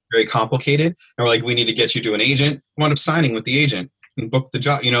 very complicated. And we're like, we need to get you to an agent. Wound up signing with the agent and book the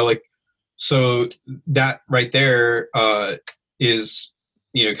job, so that right there is,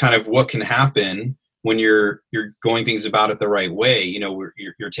 kind of what can happen when you're going things about it the right way. You're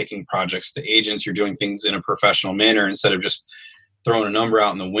taking projects to agents, you're doing things in a professional manner instead of just throwing a number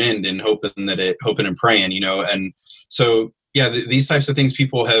out in the wind and hoping and praying, and so, yeah, these types of things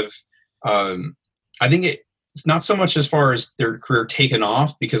people have, I think it's not so much as far as their career taken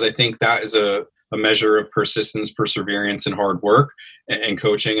off, because I think that is a measure of persistence, perseverance, and hard work and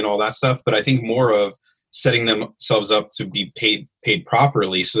coaching and all that stuff. But I think more of setting themselves up to be paid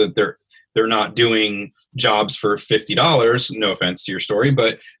properly, so that they're not doing jobs for $50. No offense to your story,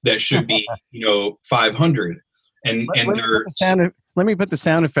 but that should be, $500. And let me put the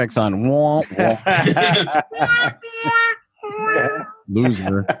sound effects on. Wah, wah.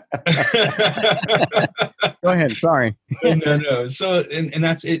 Loser. Go ahead. Sorry. No. So, and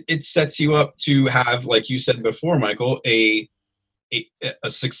that's it. It sets you up to have, like you said before, Michael, a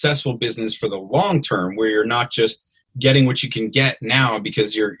successful business for the long term, where you're not just getting what you can get now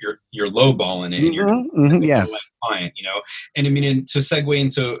because you're lowballing it and you're yes, client, And I mean, and to segue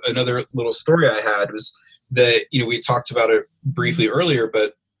into another little story I had was that, we talked about it briefly earlier,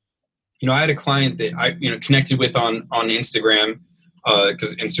 but I had a client that I connected with on Instagram,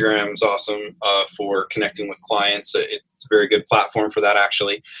 because Instagram is awesome for connecting with clients. It's a very good platform for that,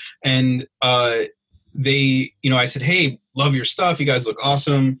 actually. And they, I said, hey, love your stuff. You guys look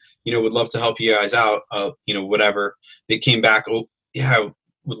awesome. Would love to help you guys out. Whatever. They came back. Oh, yeah,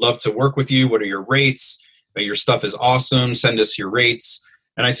 would love to work with you. What are your rates? Your stuff is awesome. Send us your rates.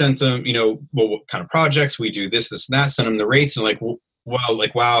 And I sent them, well, what kind of projects we do, this, and that. Send them the rates, and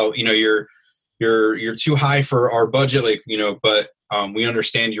wow, you're too high for our budget, but we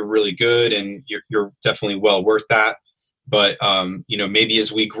understand you're really good and you're definitely well worth that. But maybe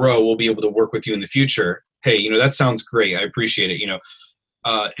as we grow, we'll be able to work with you in the future. Hey, that sounds great. I appreciate it.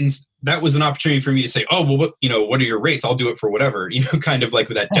 And that was an opportunity for me to say, oh, well, what are your rates? I'll do it for whatever, kind of like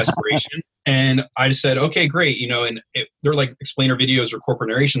with that desperation. And I just said, okay, great. And they're like explainer videos or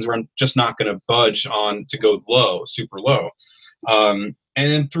corporate narrations where I'm just not going to budge on to go low, super low. And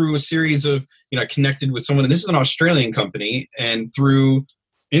then through a series of, I connected with someone, and this is an Australian company, and through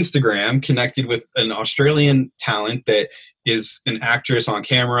Instagram connected with an Australian talent that is an actress on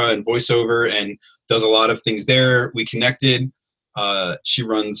camera and voiceover and does a lot of things there. We connected. She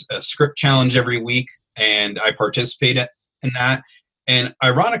runs a script challenge every week, and I participate in that. And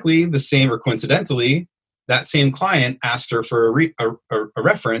ironically, coincidentally, that same client asked her for a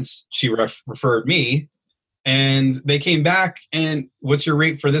reference. She referred me. And they came back, and what's your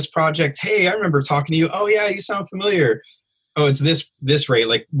rate for this project? Hey, I remember talking to you. Oh yeah, you sound familiar. Oh, it's this rate.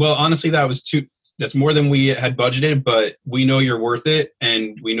 Like, well, honestly, that's more than we had budgeted, but we know you're worth it,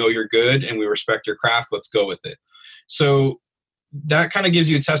 and we know you're good, and we respect your craft. Let's go with it. So that kind of gives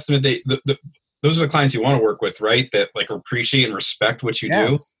you a testament that those are the clients you want to work with, right? That like appreciate and respect what you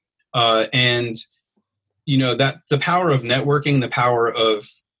do. And that the power of networking, the power of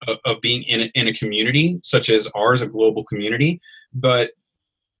being in a community such as ours, a global community, but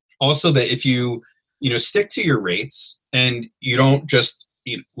also that if you stick to your rates and you don't just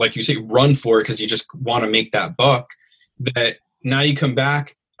like you say run for it because you just want to make that buck, that now you come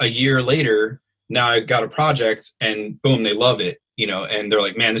back a year later, now I've got a project and boom, they love it, and they're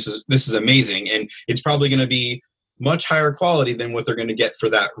like, man, this is amazing, and it's probably going to be much higher quality than what they're going to get for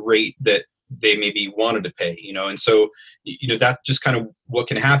that rate that they maybe wanted to pay, and so that just kind of what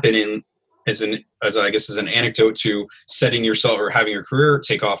can happen as an anecdote to setting yourself or having your career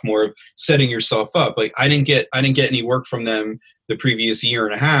take off, more of setting yourself up. Like I didn't get any work from them the previous year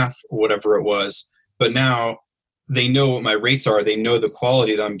and a half or whatever it was, but now they know what my rates are. They know the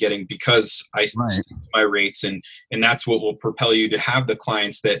quality that I'm getting because I stick to my rates, and that's what will propel you to have the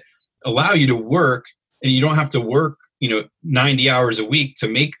clients that allow you to work, and you don't have to work 90 hours a week to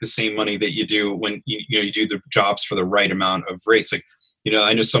make the same money that you do when you do the jobs for the right amount of rates. Like,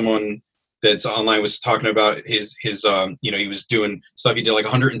 I know someone that's online was talking about his he was doing stuff. He did like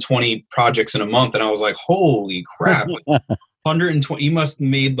 120 projects in a month. And I was like, holy crap, like 120, you must have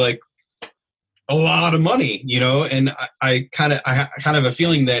made like a lot of money, and I kind of have a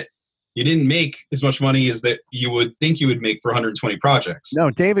feeling that you didn't make as much money as that you would think you would make for 120 projects. No,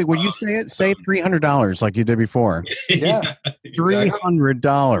 David, when you say $300 like you did before. Yeah,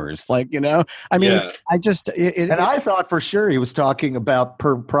 $300. Like, I mean, yeah. And I thought for sure he was talking about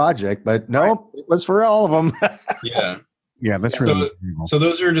per project, but no, it was for all of them. Yeah. Yeah, that's really so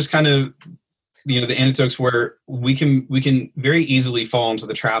those are just kind of, the anecdotes where we can very easily fall into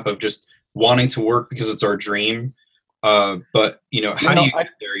the trap of just wanting to work because it's our dream. But how do you get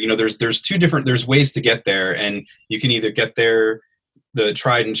there? There's ways to get there, and you can either get there the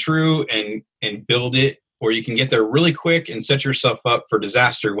tried and true and build it, or you can get there really quick and set yourself up for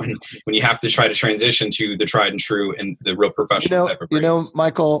disaster when you have to try to transition to the tried and true and the real professional type of rates.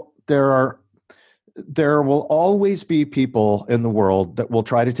 Michael, there will always be people in the world that will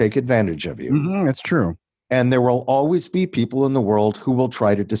try to take advantage of you. Mm-hmm, that's true. And there will always be people in the world who will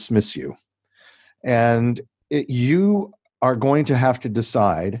try to dismiss you. And you are going to have to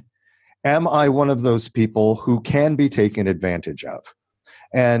decide, am I one of those people who can be taken advantage of?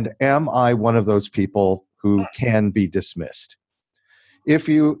 And am I one of those people who can be dismissed? If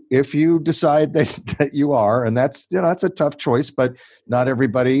you decide that you are, and that's a tough choice, but not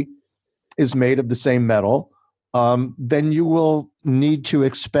everybody is made of the same metal, then you will need to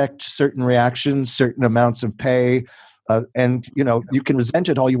expect certain reactions, certain amounts of pay, And you can resent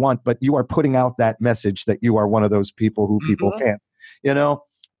it all you want, but you are putting out that message that you are one of those people who people can't,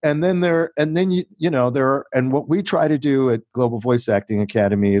 And then and what we try to do at Global Voice Acting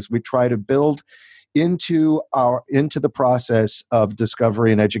Academy is we try to build into the process of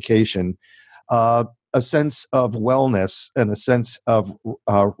discovery and education a sense of wellness and a sense of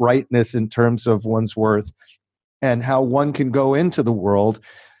rightness in terms of one's worth, and how one can go into the world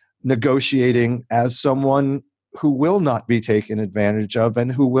negotiating as someone who will not be taken advantage of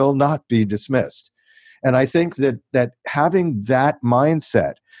and who will not be dismissed. And I think that having that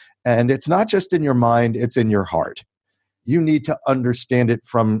mindset, and it's not just in your mind, it's in your heart. You need to understand it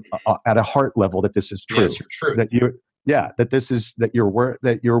from at a heart level that this is true. Yes, truth. That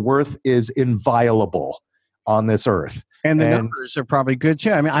your worth is inviolable on this earth. And the numbers are probably good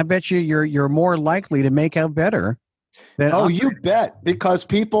too. I mean, I bet you're more likely to make out better. You bet, because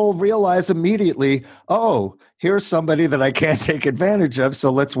people realize immediately, here's somebody that I can't take advantage of,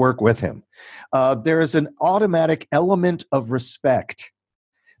 so let's work with him. There is an automatic element of respect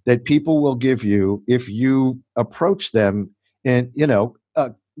that people will give you if you approach them in,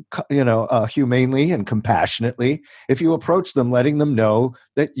 humanely and compassionately. If you approach them, letting them know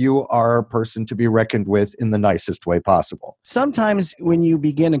that you are a person to be reckoned with in the nicest way possible. Sometimes when you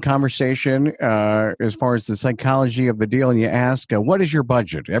begin a conversation, as far as the psychology of the deal, and you ask, what is your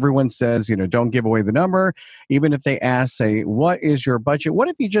budget? Everyone says, don't give away the number. Even if they ask, say, what is your budget? What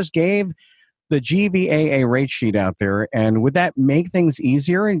if you just gave the GVAA rate sheet out there, and would that make things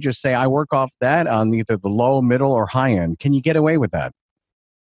easier and just say, I work off that on either the low, middle, or high end? Can you get away with that?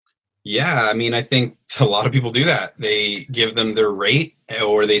 Yeah, I mean, I think a lot of people do that. They give them their rate,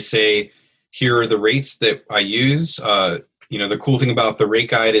 or they say, here are the rates that I use. The cool thing about the rate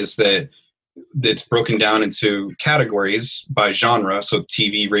guide is that it's broken down into categories by genre, so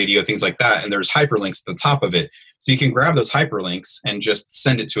TV, radio, things like that, and there's hyperlinks at the top of it. So you can grab those hyperlinks and just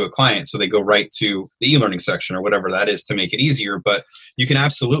send it to a client so they go right to the e-learning section or whatever that is to make it easier. But you can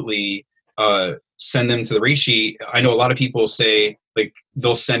absolutely send them to the rate sheet. I know a lot of people say, like,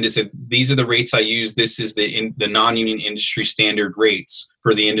 they'll send it, say, these are the rates I use. This is the non-union industry standard rates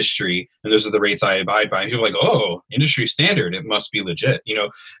for the industry. And those are the rates I abide by. And people are like, oh, industry standard, it must be legit,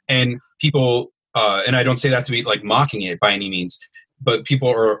 and people, and I don't say that to be like mocking it by any means, but people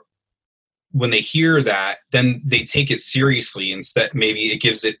are, when they hear that, then they take it seriously. Instead, maybe it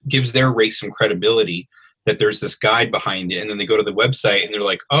gives their rate some credibility that there's this guide behind it. And then they go to the website and they're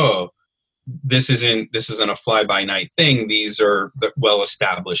like, oh, this isn't a fly-by-night thing. These are the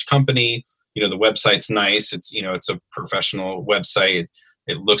well-established company. The website's nice. It's, it's a professional website.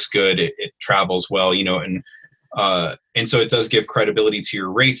 It looks good. It travels well, and so it does give credibility to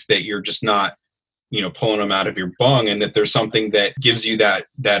your rates, that you're just not, pulling them out of your bung, and that there's something that gives you that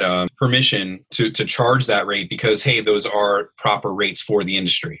permission to charge that rate because, hey, those are proper rates for the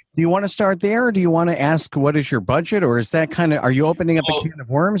industry. Do you want to start there, or do you want to ask what is your budget, or is that are you opening up a can of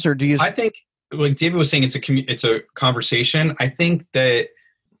worms, or do you? I think, like David was saying, it's a conversation. I think that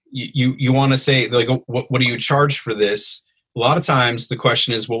you want to say, like, what do you charge for this? A lot of times the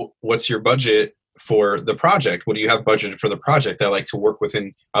question is, well, what's your budget for the project? What do you have budgeted for the project? I like to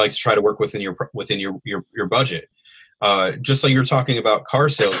try to work within your budget. Just like you're talking about car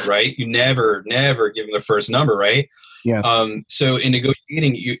sales, right? You never give them the first number, right? Yes. So in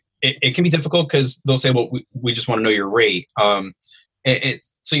negotiating, it can be difficult because they'll say, well, we just want to know your rate.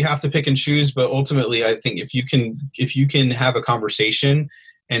 So you have to pick and choose, but ultimately I think if you can have a conversation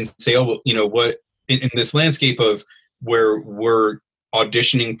and say, oh, well, what in this landscape of where we're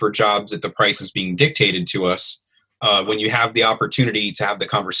auditioning for jobs at the prices being dictated to us, when you have the opportunity to have the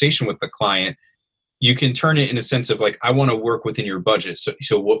conversation with the client, you can turn it in a sense of like, I want to work within your budget.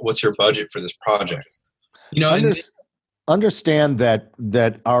 So what's your budget for this project? Understand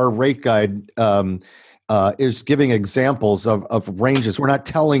that our rate guide is giving examples of ranges. We're not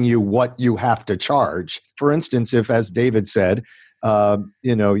telling you what you have to charge. For instance, if, as David said,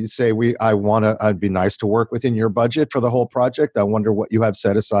 you say, I'd be nice to work within your budget for the whole project. I wonder what you have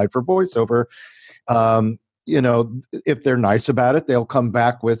set aside for voiceover. If they're nice about it, they'll come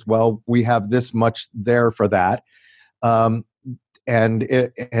back with, well, we have this much there for that. And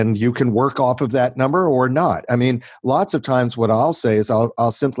you can work off of that number or not. I mean, lots of times what I'll say is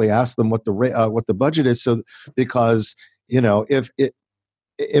I'll simply ask them what the budget is. So, because,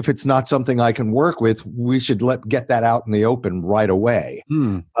 if it's not something I can work with, we should get that out in the open right away,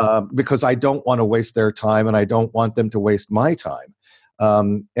 because I don't want to waste their time and I don't want them to waste my time.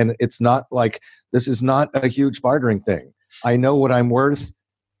 And it's not like, this is not a huge bartering thing. I know what I'm worth,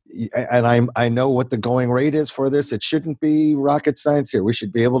 and I know what the going rate is for this. It shouldn't be rocket science here. We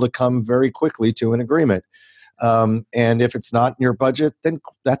should be able to come very quickly to an agreement. And if it's not in your budget, then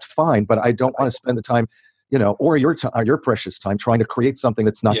that's fine. But I don't want to spend the time, or your precious time trying to create something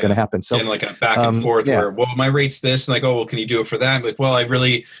that's not going to happen. So, and like a back and forth where, well, my rate's this, and like, oh, well, can you do it for that? I'm like, well, I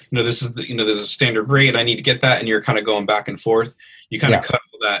really, this is there's a standard rate. I need to get that, and you're kind of going back and forth. You kind of cut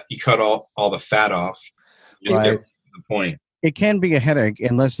that. You cut all the fat off. Just get to the point. It can be a headache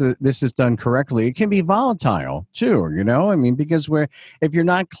unless this is done correctly. It can be volatile too, I mean, because if you're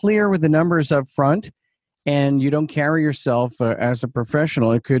not clear with the numbers up front and you don't carry yourself as a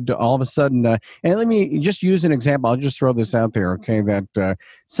professional, it could all of a sudden, and let me just use an example. I'll just throw this out there, okay, that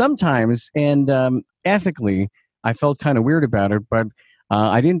sometimes, and ethically, I felt kind of weird about it, but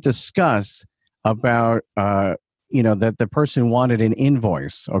I didn't discuss about, that the person wanted an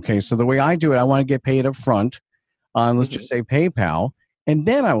invoice, okay? So the way I do it, I want to get paid up front on, let's just say, PayPal, and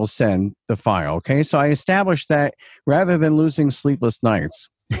then I will send the file, okay? So I established that rather than losing sleepless nights.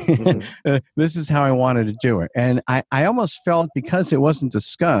 This is how I wanted to do it. And I almost felt, because it wasn't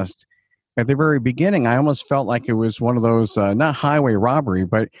discussed at the very beginning, I almost felt like it was one of those, not highway robbery,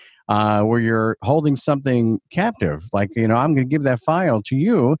 but where you're holding something captive. Like, I'm going to give that file to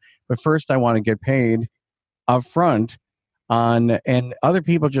you, but first I want to get paid up front and other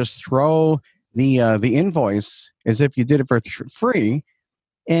people just throw the invoice as if you did it for free.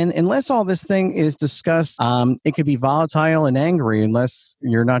 And unless all this thing is discussed, it could be volatile and angry unless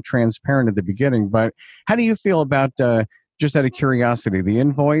you're not transparent at the beginning. But how do you feel about, just out of curiosity, the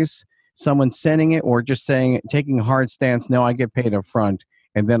invoice, someone sending it, or just taking a hard stance, no, I get paid up front,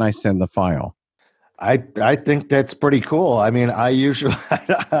 and then I send the file? I think that's pretty cool. I mean, I usually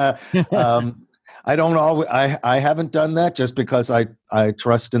I don't always. I haven't done that just because I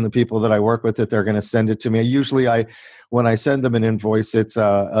trust in the people that I work with that they're going to send it to me. Usually, when I send them an invoice, it's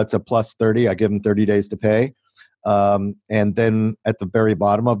a plus 30. I give them 30 days to pay, and then at the very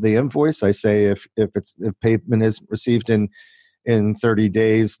bottom of the invoice, I say if payment is received in 30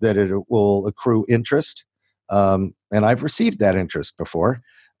 days, that it will accrue interest. And I've received that interest before.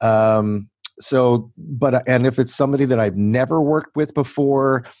 And if it's somebody that I've never worked with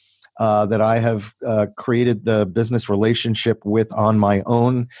before, that I have created the business relationship with on my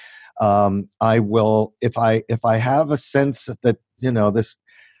own, I will, if I have a sense that this,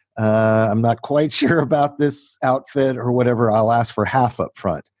 I'm not quite sure about this outfit or whatever, I'll ask for half up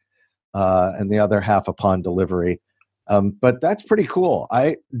front, and the other half upon delivery. But that's pretty cool.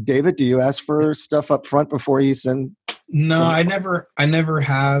 David, do you ask for stuff up front before you send? No, I never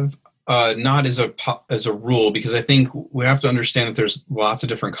have. Not as a rule, because I think we have to understand that there's lots of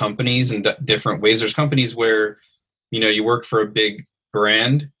different companies and different ways. There's companies where, you work for a big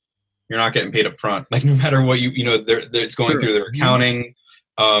brand, you're not getting paid up front. Like, no matter what it's going through their accounting,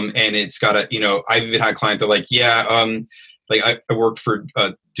 and it's got I've even had a client that I worked for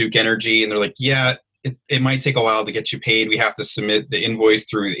Duke Energy, and they're like, yeah, it might take a while to get you paid. We have to submit the invoice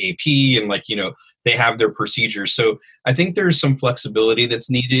through the AP, and they have their procedures. So I think there's some flexibility that's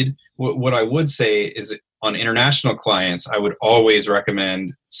needed. What I would say is, on international clients, I would always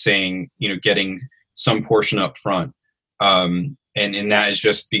recommend saying, getting some portion up front. And that is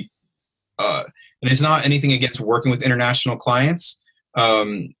just and it's not anything against working with international clients.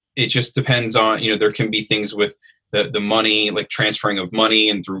 It just depends on, there can be things with the money, like transferring of money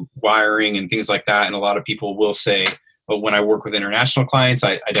and through wiring and things like that. And a lot of people will say, but when I work with international clients,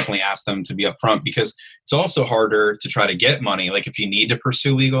 I definitely ask them to be upfront, because it's also harder to try to get money. Like, if you need to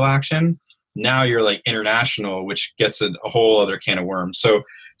pursue legal action, now you're like international, which gets a whole other can of worms. So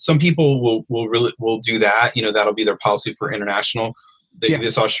some people will do that. That'll be their policy for international.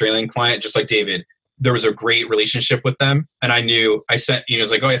 This Australian client, just like David, there was a great relationship with them. And I knew I sent,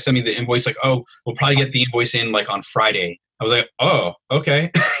 it's like, oh, I sent me the invoice. Like, oh, we'll probably get the invoice in like on Friday. I was like, oh, okay.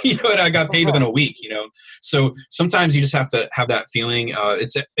 And I got paid within a week, So sometimes you just have to have that feeling.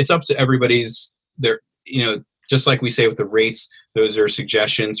 It's up to everybody's just like we say with the rates, those are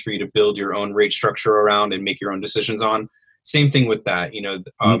suggestions for you to build your own rate structure around and make your own decisions on. Same thing with that, if you're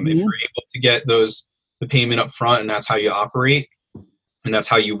able to get the payment up front, and that's how you operate, and that's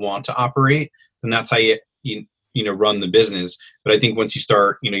how you want to operate, then that's how you run the business. But I think once you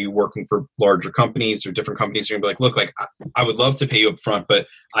start, you're working for larger companies or different companies, you're gonna be like, look, I would love to pay you up front, but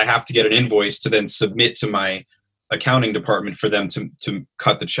I have to get an invoice to then submit to my accounting department for them to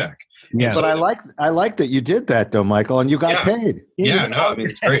cut the check. Yeah, but I like that you did that though, Michael, and you got paid. Yeah, no, I mean,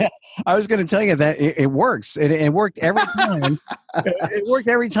 it's great. I was going to tell you that it works. It worked every time. It worked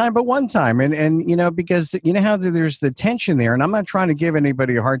every time, but one time, and because how there's the tension there, and I'm not trying to give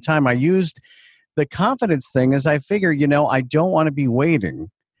anybody a hard time. I used the confidence thing as I figure, I don't want to be waiting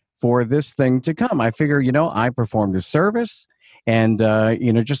for this thing to come. I figure, I performed a service. And,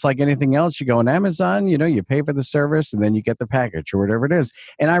 just like anything else, you go on Amazon, you pay for the service and then you get the package or whatever it is.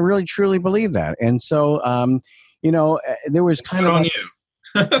 And I really, truly believe that. And so, there was kind of on you.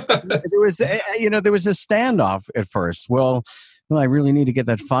 there was a standoff at first. Well, I really need to get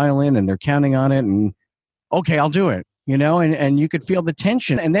that file in and they're counting on it. And okay, I'll do it, and you could feel the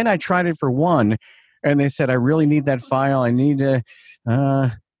tension. And then I tried it for one and they said, I really need that file. I need to,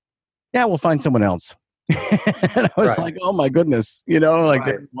 we'll find someone else. And I was like, oh my goodness, there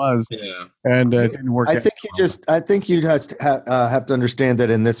it was. Yeah. And it didn't work. I think you have to understand that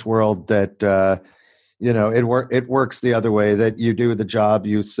in this world that, it works the other way, that you do the job,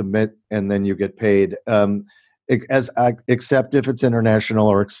 you submit, and then you get paid. Except if it's international,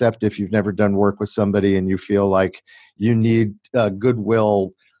 or except if you've never done work with somebody and you feel like you need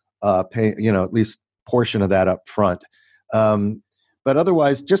goodwill, pay, at least portion of that up front. But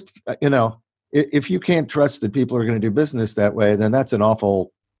otherwise, just, if you can't trust that people are going to do business that way, then that's an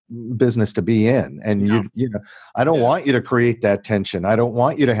awful business to be in. And I don't want you to create that tension. I don't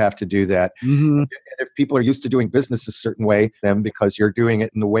want you to have to do that. Mm-hmm. If people are used to doing business a certain way, then because you're doing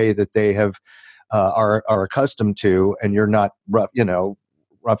it in the way that they have are accustomed to, and you're not roughing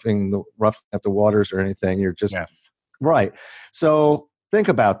at the waters or anything. You're just right. So think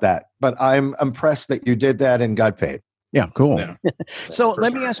about that. But I'm impressed that you did that and got paid. Yeah, cool. Yeah. So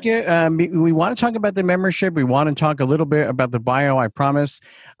let me ask you, we want to talk about the membership. We want to talk a little bit about the bio, I promise.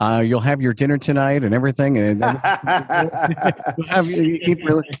 You'll have your dinner tonight and everything. And you keep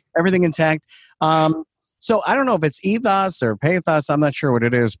everything intact. So I don't know if it's ethos or pathos. I'm not sure what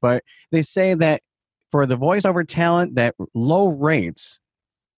it is. But they say that for the voiceover talent, that low rates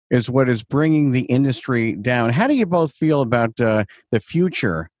is what is bringing the industry down. How do you both feel about the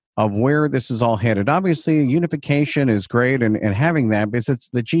future of where this is all headed? Obviously, unification is great, and having that, because it's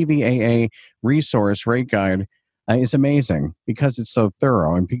the GVAA resource rate guide is amazing because it's so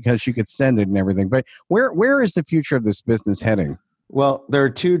thorough and because you could send it and everything. But where is the future of this business heading? Well, there are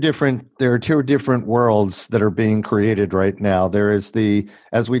two different worlds that are being created right now. There is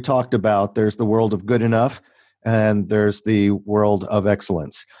as we talked about, there's the world of good enough, and there's the world of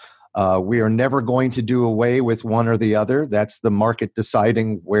excellence. We are never going to do away with one or the other. That's the market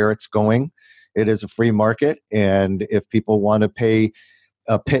deciding where it's going. It is a free market, and if people want to pay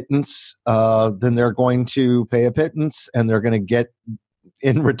a pittance, then they're going to pay a pittance, and they're going to get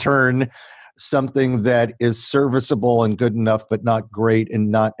in return something that is serviceable and good enough, but not great, and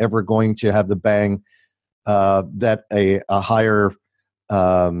not ever going to have the bang that a higher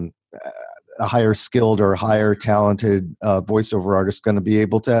skilled or higher talented voiceover artist is going to be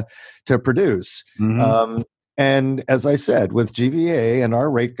able to produce. Mm-hmm. And as I said, with GVA and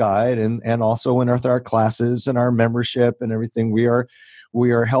our rate guide, and also in our classes and our membership and everything, we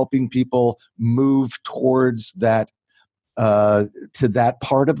are helping people move towards that to that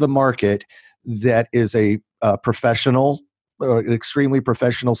part of the market that is a professional, extremely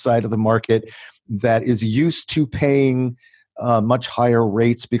professional side of the market that is used to paying much higher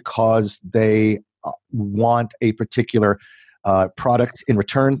rates because they want a particular product in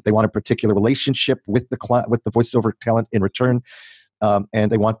return. They want a particular relationship with the voiceover talent in return,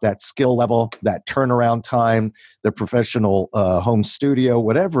 and they want that skill level, that turnaround time, the professional home studio,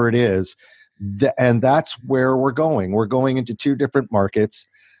 whatever it is. And that's where we're going. We're going into two different markets,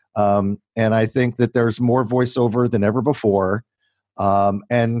 and I think that there's more voiceover than ever before,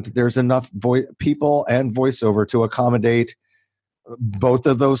 and there's enough people and voiceover to accommodate both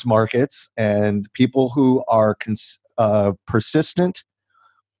of those markets, and people who are persistent,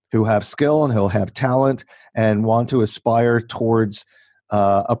 who have skill and who have talent and want to aspire towards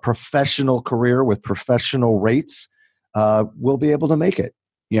a professional career with professional rates will be able to make it.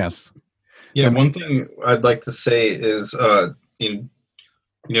 Yes. Yeah. One thing I'd like to say is, you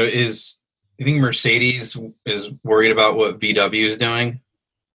think Mercedes is worried about what VW is doing?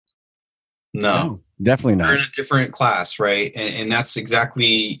 No. Definitely not. They're in a different class, right? And that's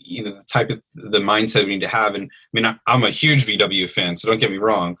exactly the type of the mindset we need to have. And I mean, I'm a huge VW fan, so don't get me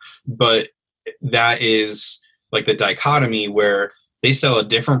wrong, but that is like the dichotomy where they sell a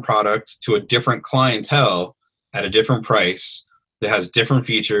different product to a different clientele at a different price that has different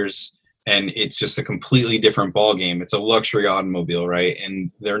features, and it's just a completely different ballgame. It's a luxury automobile, right?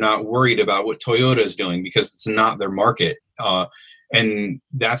 And they're not worried about what Toyota is doing because it's not their market. And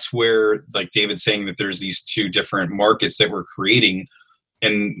that's where, like David's saying, that there's these two different markets that we're creating.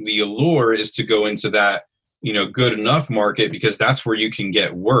 And the allure is to go into that, good enough market, because that's where you can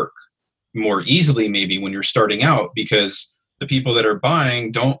get work more easily, maybe when you're starting out, because the people that are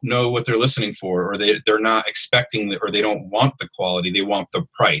buying don't know what they're listening for, or they're not expecting, or they don't want the quality. They want the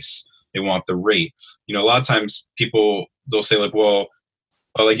price. They want the rate. A lot of times people they'll say like, well,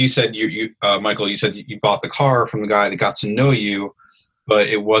 like you said, Michael, you said you bought the car from the guy that got to know you, but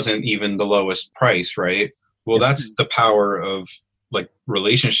it wasn't even the lowest price, right? Well, that's the power of like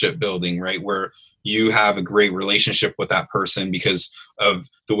relationship building, right? Where you have a great relationship with that person because of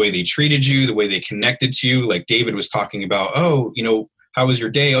the way they treated you, the way they connected to you. Like David was talking about, oh, how was your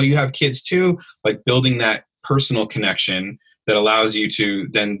day? Oh, you have kids too? Like building that personal connection that allows you to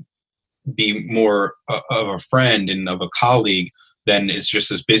then be more of a friend and of a colleague than is just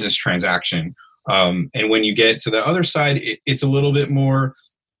this business transaction. And when you get to the other side, it's a little bit more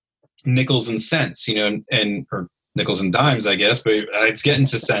nickels and cents, or nickels and dimes, I guess, but it's getting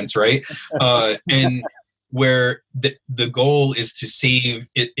to cents, right? And where the goal is to save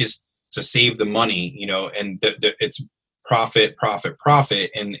the money, and it's profit,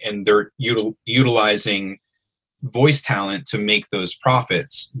 and they're utilizing voice talent to make those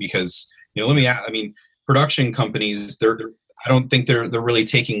profits because, production companies, I don't think they're really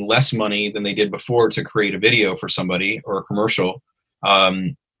taking less money than they did before to create a video for somebody or a commercial.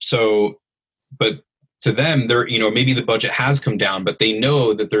 But to them, they're, maybe the budget has come down, but they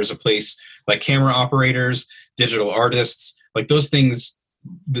know that there's a place like camera operators, digital artists, like those things,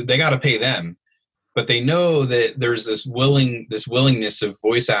 they got to pay them. But they know that there's this willingness of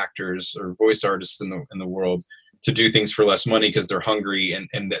voice actors or voice artists in the world to do things for less money because they're hungry,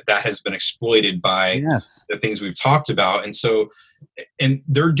 and that has been exploited by the things we've talked about. And so, and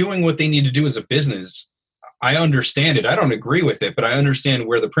they're doing what they need to do as a business. I understand it. I don't agree with it, but I understand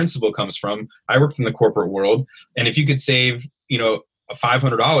where the principle comes from. I worked in the corporate world, and if you could save,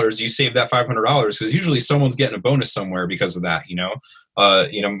 $500, you save that $500 because usually someone's getting a bonus somewhere because of that.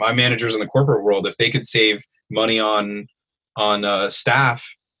 My managers in the corporate world, if they could save money on staff,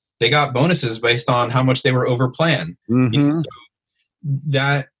 they got bonuses based on how much they were over plan. Mm-hmm.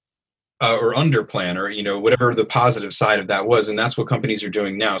 That or under plan, or whatever the positive side of that was, and that's what companies are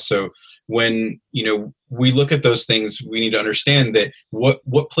doing now. So when we look at those things, we need to understand that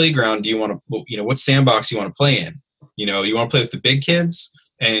what playground do you want to, what sandbox you want to play in. You want to play with the big kids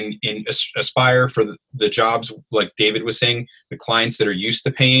and aspire for the jobs, like David was saying, the clients that are used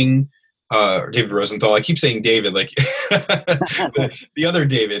to paying. David Rosenthal. I keep saying David, like the other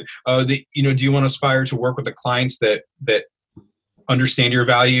David. Do you want to aspire to work with the clients that understand your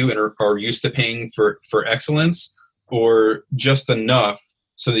value and are used to paying for excellence, or just enough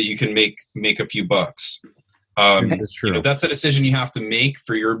so that you can make a few bucks? That's true. That's a decision you have to make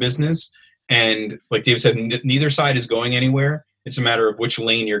for your business. And like Dave said, neither side is going anywhere. It's a matter of which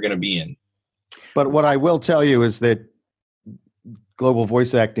lane you're going to be in. But what I will tell you is that Global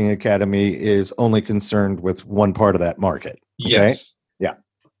Voice Acting Academy is only concerned with one part of that market. Okay? Yes. Yeah.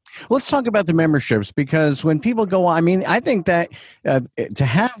 Let's talk about the memberships, because when people go, I think that to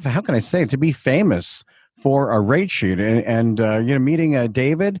have, how can I say it, to be famous for a rate sheet and meeting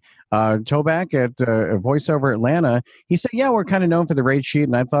David Toback at VoiceOver Atlanta, he said, yeah, we're kind of known for the rate sheet.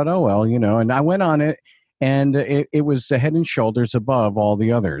 And I thought, oh, well, and I went on it. And it was head and shoulders above all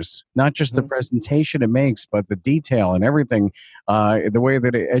the others. Not just the presentation it makes, but the detail and everything, the way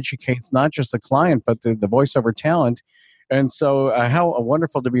that it educates not just the client, but the voiceover talent. And so how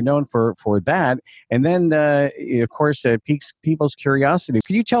wonderful to be known for that. And then, of course, it piques people's curiosity.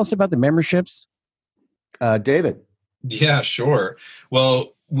 Can you tell us about the memberships? David? Yeah, sure.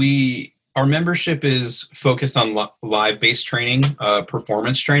 Well, our membership is focused on live-based training,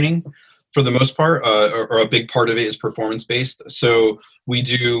 performance training. For the most part, or a big part of it is performance-based. So we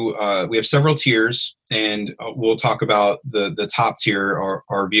have several tiers, and we'll talk about the top tier,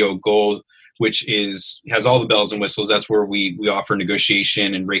 our VO Gold, which has all the bells and whistles. That's where we offer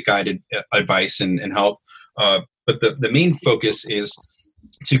negotiation and rate-guided advice and help. But the main focus is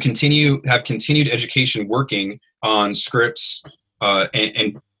to have continued education working on scripts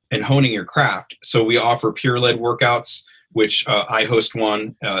and honing your craft. So we offer peer-led workouts, which I host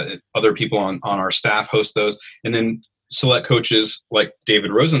one, other people on our staff host those, and then select coaches like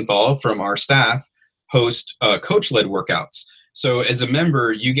David Rosenthal from our staff host coach-led workouts. So as a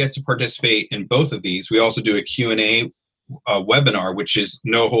member, you get to participate in both of these. We also do a Q&A webinar, which is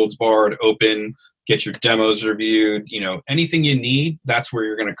no holds barred, open, get your demos reviewed, anything you need, that's where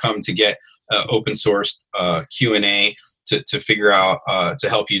you're going to come to get open source Q&A to figure out, to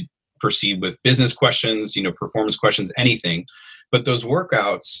help you proceed with business questions, performance questions, anything. But those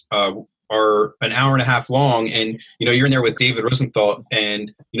workouts are an hour and a half long, and you're in there with David Rosenthal,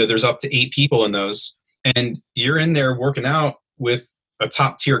 and there's up to 8 people in those, and you're in there working out with a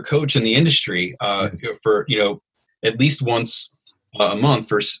top tier coach in the industry for at least once a month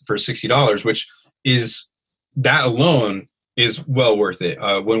for $60, which is, that alone is well worth it.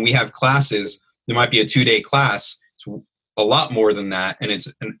 When we have classes, there might be a 2-day class. a lot more than that, and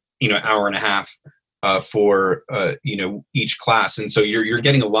it's an hour and a half for each class. And so you're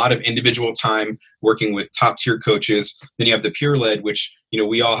getting a lot of individual time working with top tier coaches. Then you have the peer led, which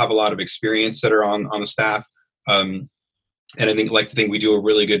we all have a lot of experience that are on the staff. And I like to think we do a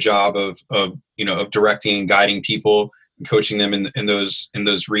really good job of directing and guiding people, and coaching them in those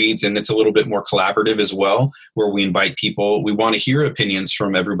reads. And it's a little bit more collaborative as well, where we invite people. We want to hear opinions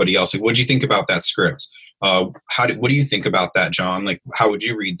from everybody else. Like, what do you think about that script? What do you think about that, John? Like, how would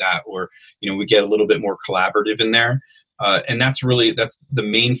you read that? Or, we get a little bit more collaborative in there. And that's the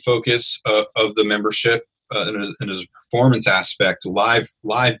main focus of the membership, and as a performance aspect, live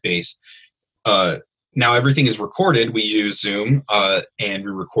based. Now everything is recorded. We use Zoom, and we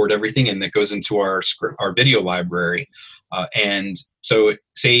record everything, and that goes into our video library. And so,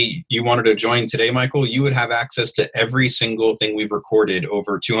 say you wanted to join today, Michael, you would have access to every single thing we've recorded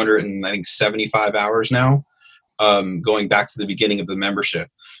over 275 hours now, going back to the beginning of the membership.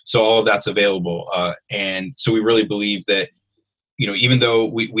 So all of that's available. And so we really believe that, even though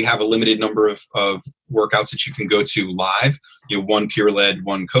we have a limited number of workouts that you can go to live, one peer-led,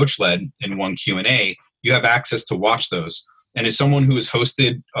 one coach-led, and one Q&A, you have access to watch those. And as someone who has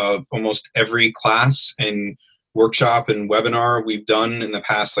hosted almost every class and workshop and webinar we've done in the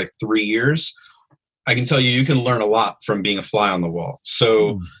past 3 years, I can tell you can learn a lot from being a fly on the wall.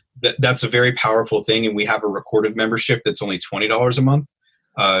 So that's a very powerful thing. And we have a recorded membership that's only $20 a month,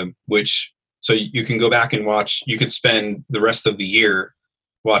 so you can go back and watch. You could spend the rest of the year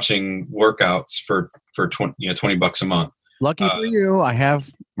watching workouts for $20 a month. Lucky for you, I have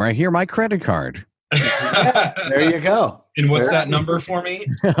right here my credit card. There you go. And what's that number for me?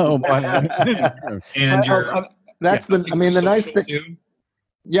 And the nice thing. Too.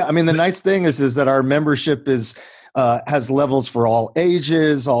 Yeah, the nice thing is that our membership has levels for all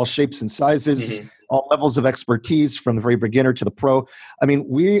ages, all shapes and sizes, all levels of expertise, from the very beginner to the pro.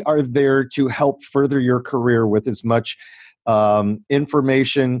 We are there to help further your career with as much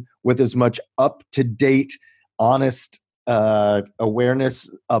information, with as much up-to-date, honest awareness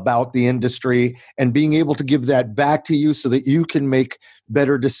about the industry, and being able to give that back to you so that you can make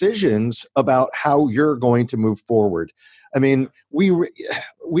better decisions about how you're going to move forward.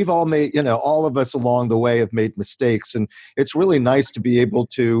 We've all made, all of us along the way have made mistakes, and it's really nice to be able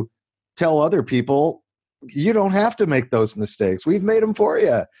to tell other people, you don't have to make those mistakes. We've made them for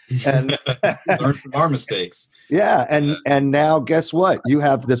you. And learn from our mistakes. Yeah. And now guess what? You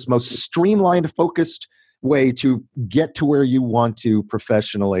have this most streamlined, focused way to get to where you want to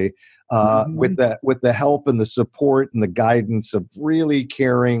professionally, with the help and the support and the guidance of really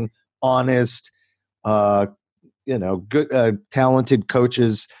caring, honest, good, talented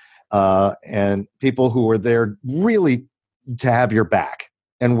coaches, and people who are there really to have your back.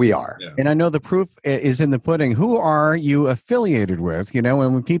 And we are. Yeah. And I know the proof is in the pudding. Who are you affiliated with? And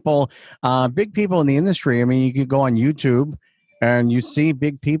when people, big people in the industry, you could go on YouTube and you see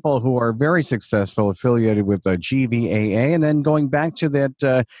big people who are very successful affiliated with GVAA, and then going back to that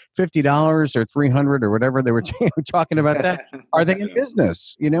 $50 or $300 or whatever they were talking about that. Are they in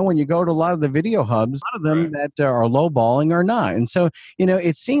business? When you go to a lot of the video hubs, a lot of them that are lowballing are not. And so,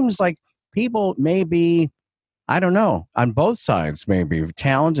 it seems like people may be, I don't know, on both sides, maybe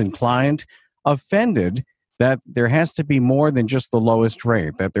talent and client, offended that there has to be more than just the lowest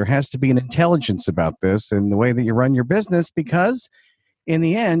rate, that there has to be an intelligence about this and the way that you run your business, because in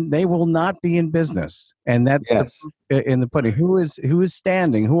the end, they will not be in business. And that's in the pudding. Who is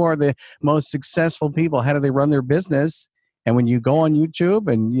standing? Who are the most successful people? How do they run their business? And when you go on YouTube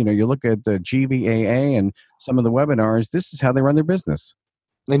and, you look at GVAA and some of the webinars, this is how they run their business.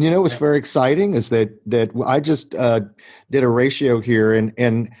 And what's very exciting is that I just did a ratio here,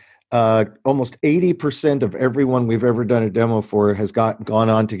 and almost 80% of everyone we've ever done a demo for has gone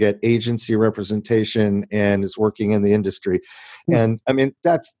on to get agency representation and is working in the industry. And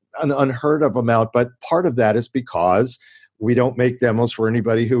that's an unheard of amount, but part of that is because we don't make demos for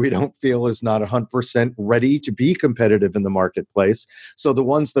anybody who we don't feel is not 100% ready to be competitive in the marketplace. So the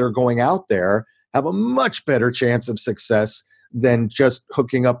ones that are going out there have a much better chance of success than just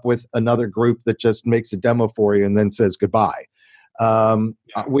hooking up with another group that just makes a demo for you and then says goodbye.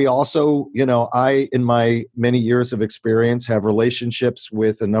 We also, I, in my many years of experience, have relationships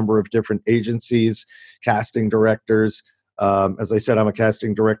with a number of different agencies, casting directors. As I said, I'm a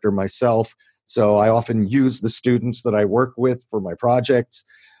casting director myself, so I often use the students that I work with for my projects.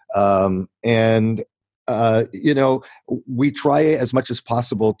 We try as much as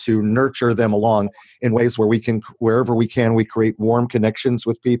possible to nurture them along in ways where wherever we can, we create warm connections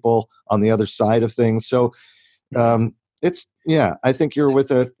with people on the other side of things. So, I think you're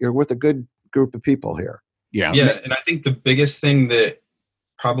with a good group of people here. Yeah. Yeah. And I think the biggest thing that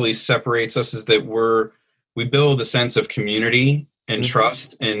probably separates us is that we build a sense of community and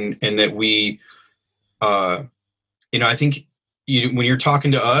trust, and that we, I think when you're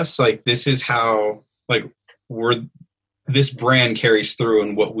talking to us, like, this is how, like, this brand carries through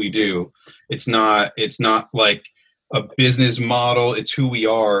in what we do. It's not like a business model. It's who we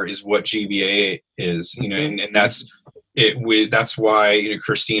are, is what GBA is, and that's it. That's why,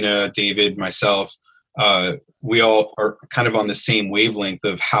 Christina, David, myself, we all are kind of on the same wavelength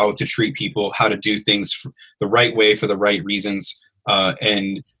of how to treat people, how to do things the right way for the right reasons.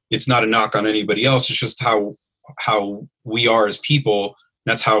 And it's not a knock on anybody else. It's just how we are as people.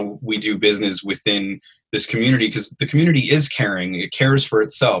 That's how we do business within this community, because the community is caring. It cares for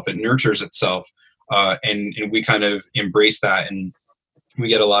itself. It nurtures itself. And we kind of embrace that. And we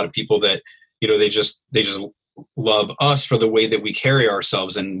get a lot of people that, they just love us for the way that we carry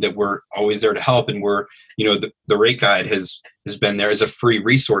ourselves, and that we're always there to help. And we're, the Rate Guide has been there as a free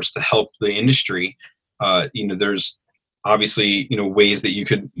resource to help the industry. There's obviously, ways that you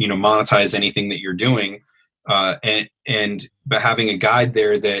could, monetize anything that you're doing. But having a guide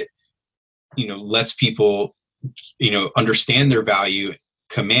there that, lets people, understand their value,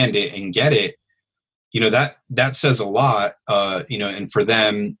 command it, and get it, that says a lot. And for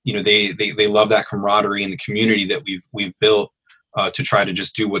them, they love that camaraderie and the community that we've built, to try to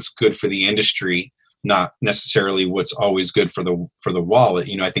just do what's good for the industry, not necessarily what's always good for the wallet.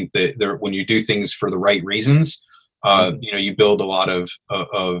 I think that when you do things for the right reasons, you build a lot of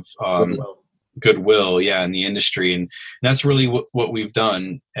goodwill, in the industry, and that's really what we've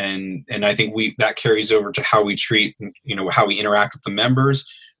done. And I think that carries over to how we treat, how we interact with the members.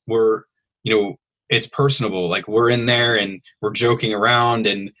 We're, it's personable. Like, we're in there and we're joking around,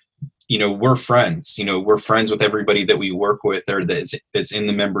 and we're friends. We're friends with everybody that we work with, or that's in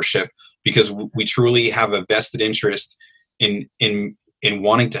the membership, because we truly have a vested interest in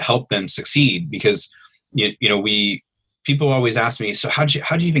wanting to help them succeed. Because people always ask me, so how do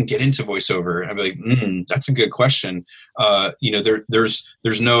you even get into voiceover? And I'd be like, that's a good question.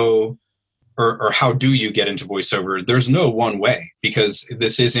 There's no, or how do you get into voiceover? There's no one way, because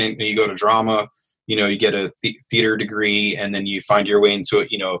this isn't, you go to drama, you get a theater degree, and then you find your way into it,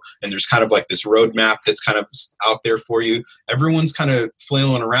 and there's kind of like this roadmap that's kind of out there for you. Everyone's kind of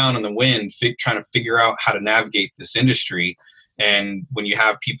flailing around in the wind, trying to figure out how to navigate this industry. And when you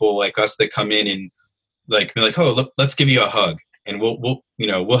have people like us that come in and be like, oh, look, let's give you a hug, and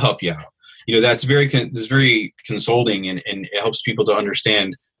we'll help you out. That's very consoling, and it helps people to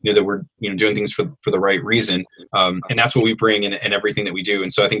understand, that we're, doing things for the right reason. And that's what we bring in everything that we do.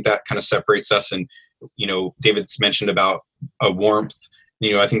 And so I think that kind of separates us. And, David's mentioned about a warmth,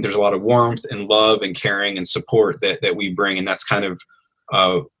 I think there's a lot of warmth and love and caring and support that we bring. And that's kind of,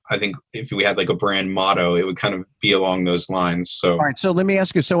 I think if we had like a brand motto, it would kind of be along those lines. So, all right. So let me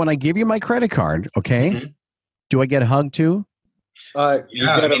ask you, so when I give you my credit card, okay, do I get a hug too? You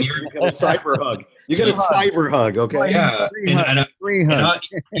get a cyber hug. You get a cyber hug, okay? Yeah,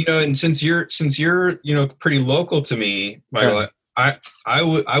 and since you're pretty local to me, Michael,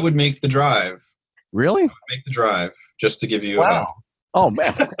 I would make the drive. Really? Make the drive just to give you a hug. Oh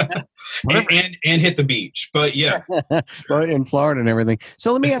man, and hit the beach, but yeah, but in Florida and everything.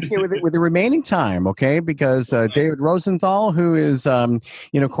 So let me ask you, with the remaining time, okay? Because David Rosenthal, who is, of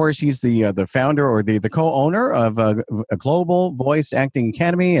course, he's the founder or the co-owner of a Global Voice Acting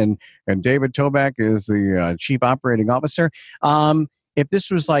Academy, and David Toback is the chief operating officer. If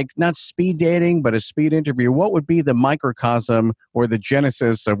this was like not speed dating, but a speed interview, what would be the microcosm or the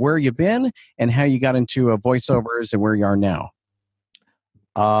genesis of where you've been and how you got into voiceovers and where you are now?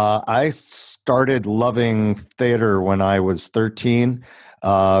 I started loving theater when I was 13.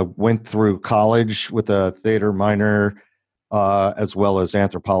 Went through college with a theater minor, as well as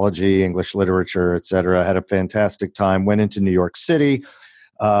anthropology, English literature, etc. Had a fantastic time. Went into New York City.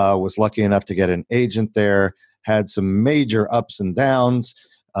 Was lucky enough to get an agent there. Had some major ups and downs.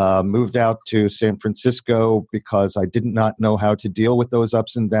 Moved out to San Francisco because I did not know how to deal with those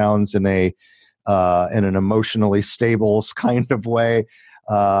ups and downs in an emotionally stable kind of way.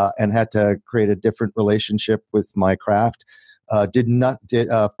 And had to create a different relationship with my craft.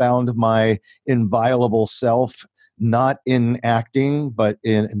 Found my inviolable self not in acting, but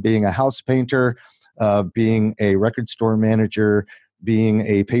in being a house painter, being a record store manager, being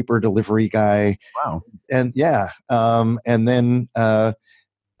a paper delivery guy. Wow! And and then 3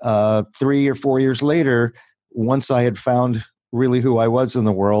 or 4 years later, once I had found really who I was in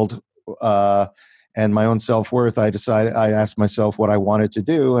the world. And my own self-worth, I asked myself what I wanted to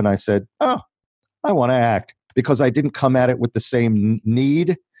do. And I said, I want to act, because I didn't come at it with the same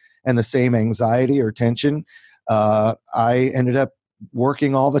need and the same anxiety or tension, I ended up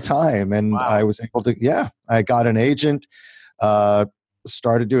working all the time. And I was able to, I got an agent,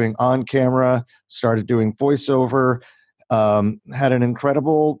 started doing on camera, started doing voiceover, had an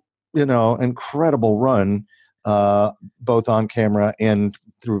incredible run, both on camera and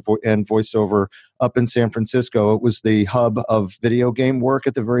through and voiceover up in San Francisco. It was the hub of video game work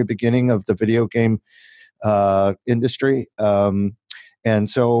at the very beginning of the video game industry. And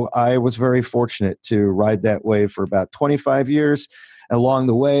so I was very fortunate to ride that wave for about 25 years. Along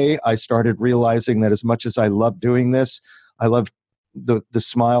the way, I started realizing that as much as I love doing this, I love the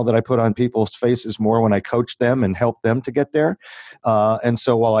smile that I put on people's faces more when I coach them and help them to get there. And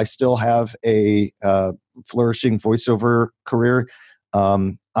so while I still have a flourishing voiceover career,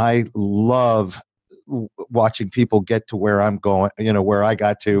 I love watching people get to where I'm going, where I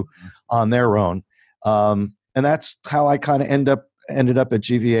got to on their own. And that's how I kind of ended up at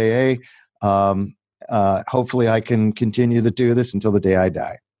GVAA. Hopefully I can continue to do this until the day I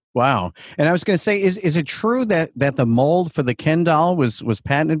die. Wow. And I was going to say, is it true that the mold for the Ken doll was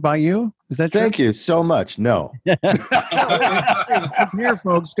patented by you? Is that true? Thank you so much. No. Here,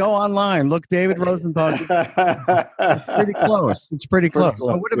 folks, go online. Look, David Rosenthal. It's pretty close. It's pretty close.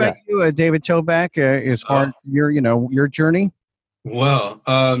 So what about you, David Toback, as far as your journey? Well,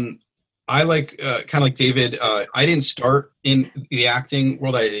 I kind of like David. I didn't start in the acting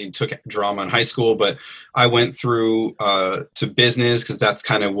world. I took drama in high school, but I went through to business because that's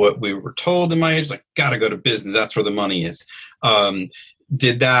kind of what we were told in my age. Like, gotta go to business. That's where the money is.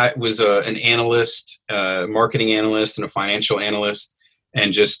 Did that, was an analyst, marketing analyst, and a financial analyst,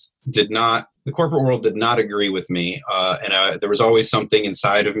 and just did not. The corporate world did not agree with me, and there was always something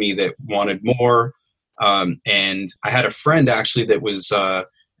inside of me that wanted more. And I had a friend actually that was.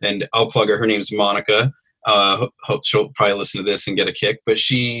 And I'll plug her. Her name's Monica. Hope she'll probably listen to this and get a kick. But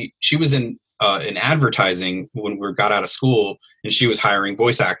she was in advertising when we got out of school, and she was hiring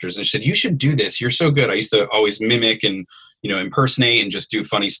voice actors. And she said, "You should do this. You're so good." I used to always mimic and impersonate and just do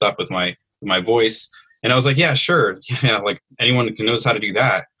funny stuff with my voice. And I was like, "Yeah, sure, yeah." Like anyone who knows how to do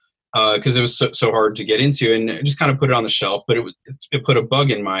that, because it was so hard to get into, and I just kind of put it on the shelf. But it put a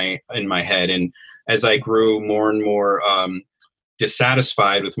bug in my head, and as I grew more and more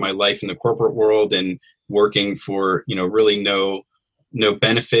dissatisfied with my life in the corporate world and working for really no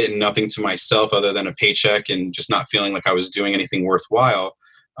benefit and nothing to myself other than a paycheck, and just not feeling like I was doing anything worthwhile,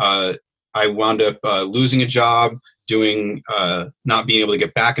 I wound up losing a job, doing not being able to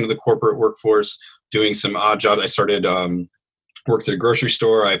get back into the corporate workforce, doing some odd jobs. I started worked at a grocery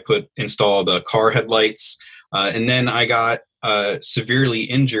store. I installed car headlights, and then I got severely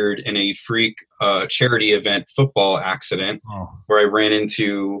injured in a freak charity event football accident where I ran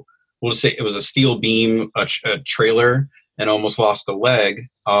into, we'll just say it was a steel beam, a trailer, and almost lost a leg.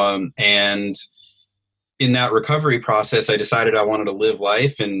 And in that recovery process, I decided I wanted to live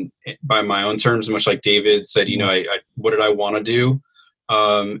life and by my own terms, much like David said, what did I want to do?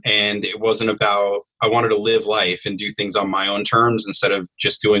 And it wasn't about, I wanted to live life and do things on my own terms instead of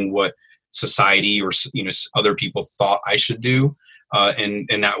just doing what society or other people thought I should do, and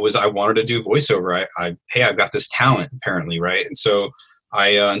that was, I wanted to do voiceover. I've got this talent apparently, right? And so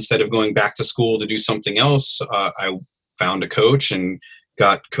I instead of going back to school to do something else, I found a coach and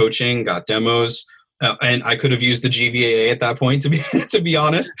got coaching, got demos, and I could have used the GVAA at that point to be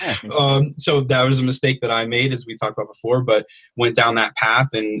honest. So that was a mistake that I made, as we talked about before, but went down that path,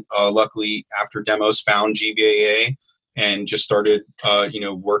 and luckily after demos found GVAA. And just started,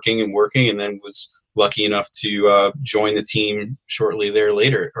 working, and then was lucky enough to join the team shortly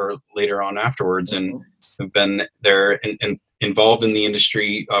later on afterwards, and have been there and involved in the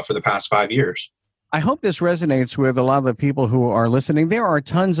industry for the past 5 years. I hope this resonates with a lot of the people who are listening. There are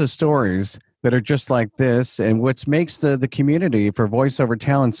tons of stories that are just like this, and what makes the community for voiceover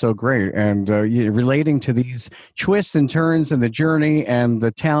talent so great, and relating to these twists and turns in the journey and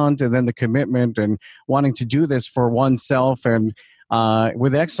the talent, and then the commitment and wanting to do this for oneself and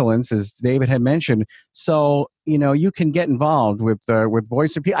with excellence, as David had mentioned. So you can get involved with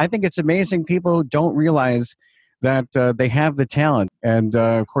voice. I think it's amazing. People don't realize that they have the talent, and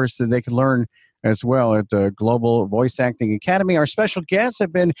of course that they can learn as well at Global Voice Acting Academy. Our special guests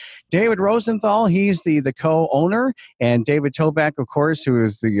have been David Rosenthal. He's the co-owner, and David Toback, of course, who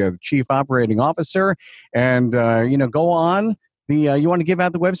is the Chief Operating Officer. And, go on. You want to give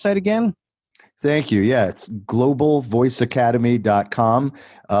out the website again? Thank you. Yeah, it's globalvoiceacademy.com.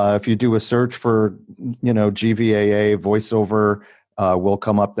 If you do a search for, GVAA voiceover, will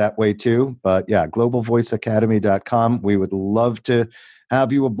come up that way too. But yeah, globalvoiceacademy.com. We would love to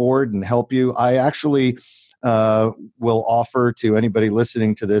have you aboard and help you. I actually will offer to anybody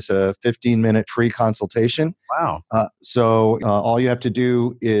listening to this a 15-minute free consultation. Wow. So all you have to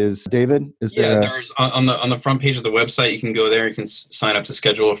do is, David, there's on the front page of the website, you can go there, you can sign up to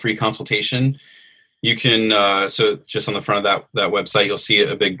schedule a free consultation. You can, so just on the front of that website, you'll see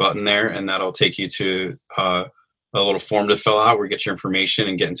a big button there, and that'll take you to a little form to fill out where you get your information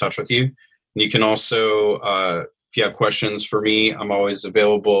and get in touch with you. And you can also, if you have questions for me, I'm always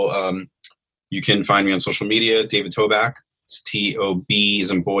available. You can find me on social media, David Toback. It's TOB as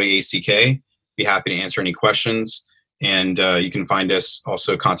in boy, ACK. Be happy to answer any questions. And you can find us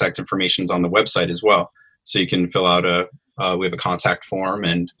also, contact information on the website as well. So you can fill out we have a contact form,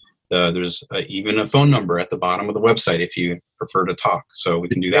 and there's even a phone number at the bottom of the website if you prefer to talk. So we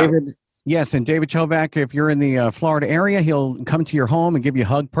can do that. David, yes, and David Toback, if you're in the Florida area, he'll come to your home and give you a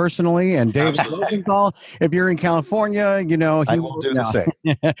hug personally. And David Rosenthal, if you're in California, he will do the same.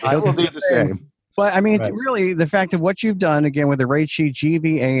 I will do the same. But I mean, really, the fact of what you've done, again, with the rate sheet,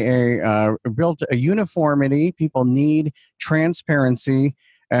 GVAA, built a uniformity. People need transparency.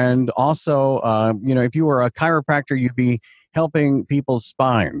 And also, if you were a chiropractor, you'd be helping people's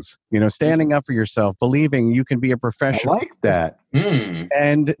spines, standing up for yourself, believing you can be a professional. I like that.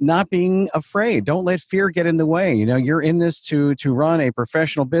 And not being afraid. Don't let fear get in the way. You're in this to run a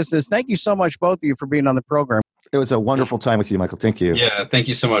professional business. Thank you so much, both of you, for being on the program. It was a wonderful time with you, Michael. Thank you. Yeah, thank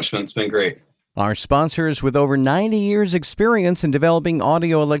you so much, man. It's been great. Our sponsors, with over 90 years experience in developing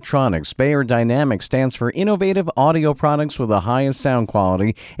audio electronics, Bayer Dynamic stands for innovative audio products with the highest sound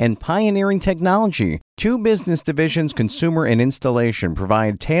quality and pioneering technology. Two business divisions, consumer and installation,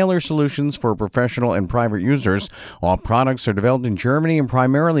 provide tailored solutions for professional and private users. All products are developed in Germany and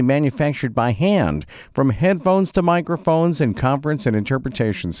primarily manufactured by hand, from headphones to microphones and conference and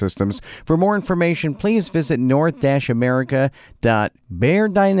interpretation systems. For more information, please visit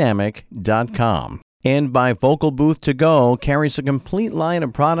north-america.bayerdynamic.com. And by Vocal Booth To Go carries a complete line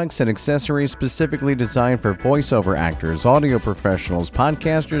of products and accessories specifically designed for voiceover actors, audio professionals,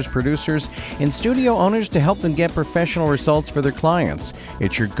 podcasters, producers, and studio owners to help them get professional results for their clients.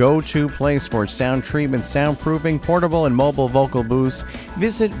 It's your go-to place for sound treatment, soundproofing, portable and mobile vocal booths.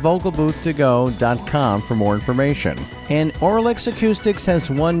 Visit vocalbooth2go.com for more information. And Auralex Acoustics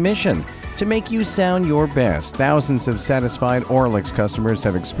has one mission: to make you sound your best. Thousands of satisfied Auralex customers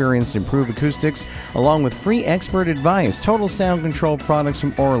have experienced improved acoustics, along with free expert advice. Total sound control products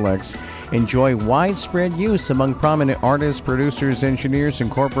from Auralex enjoy widespread use among prominent artists, producers, engineers,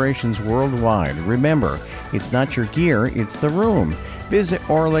 and corporations worldwide. Remember, it's not your gear, it's the room. Visit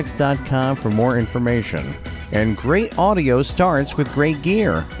Auralex.com for more information. And great audio starts with great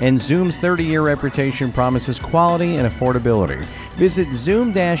gear, and Zoom's 30-year reputation promises quality and affordability. Visit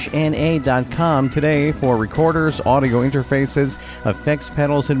zoom-na.com today for recorders, audio interfaces, effects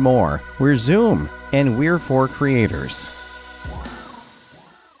pedals, and more. We're Zoom, and we're for creators.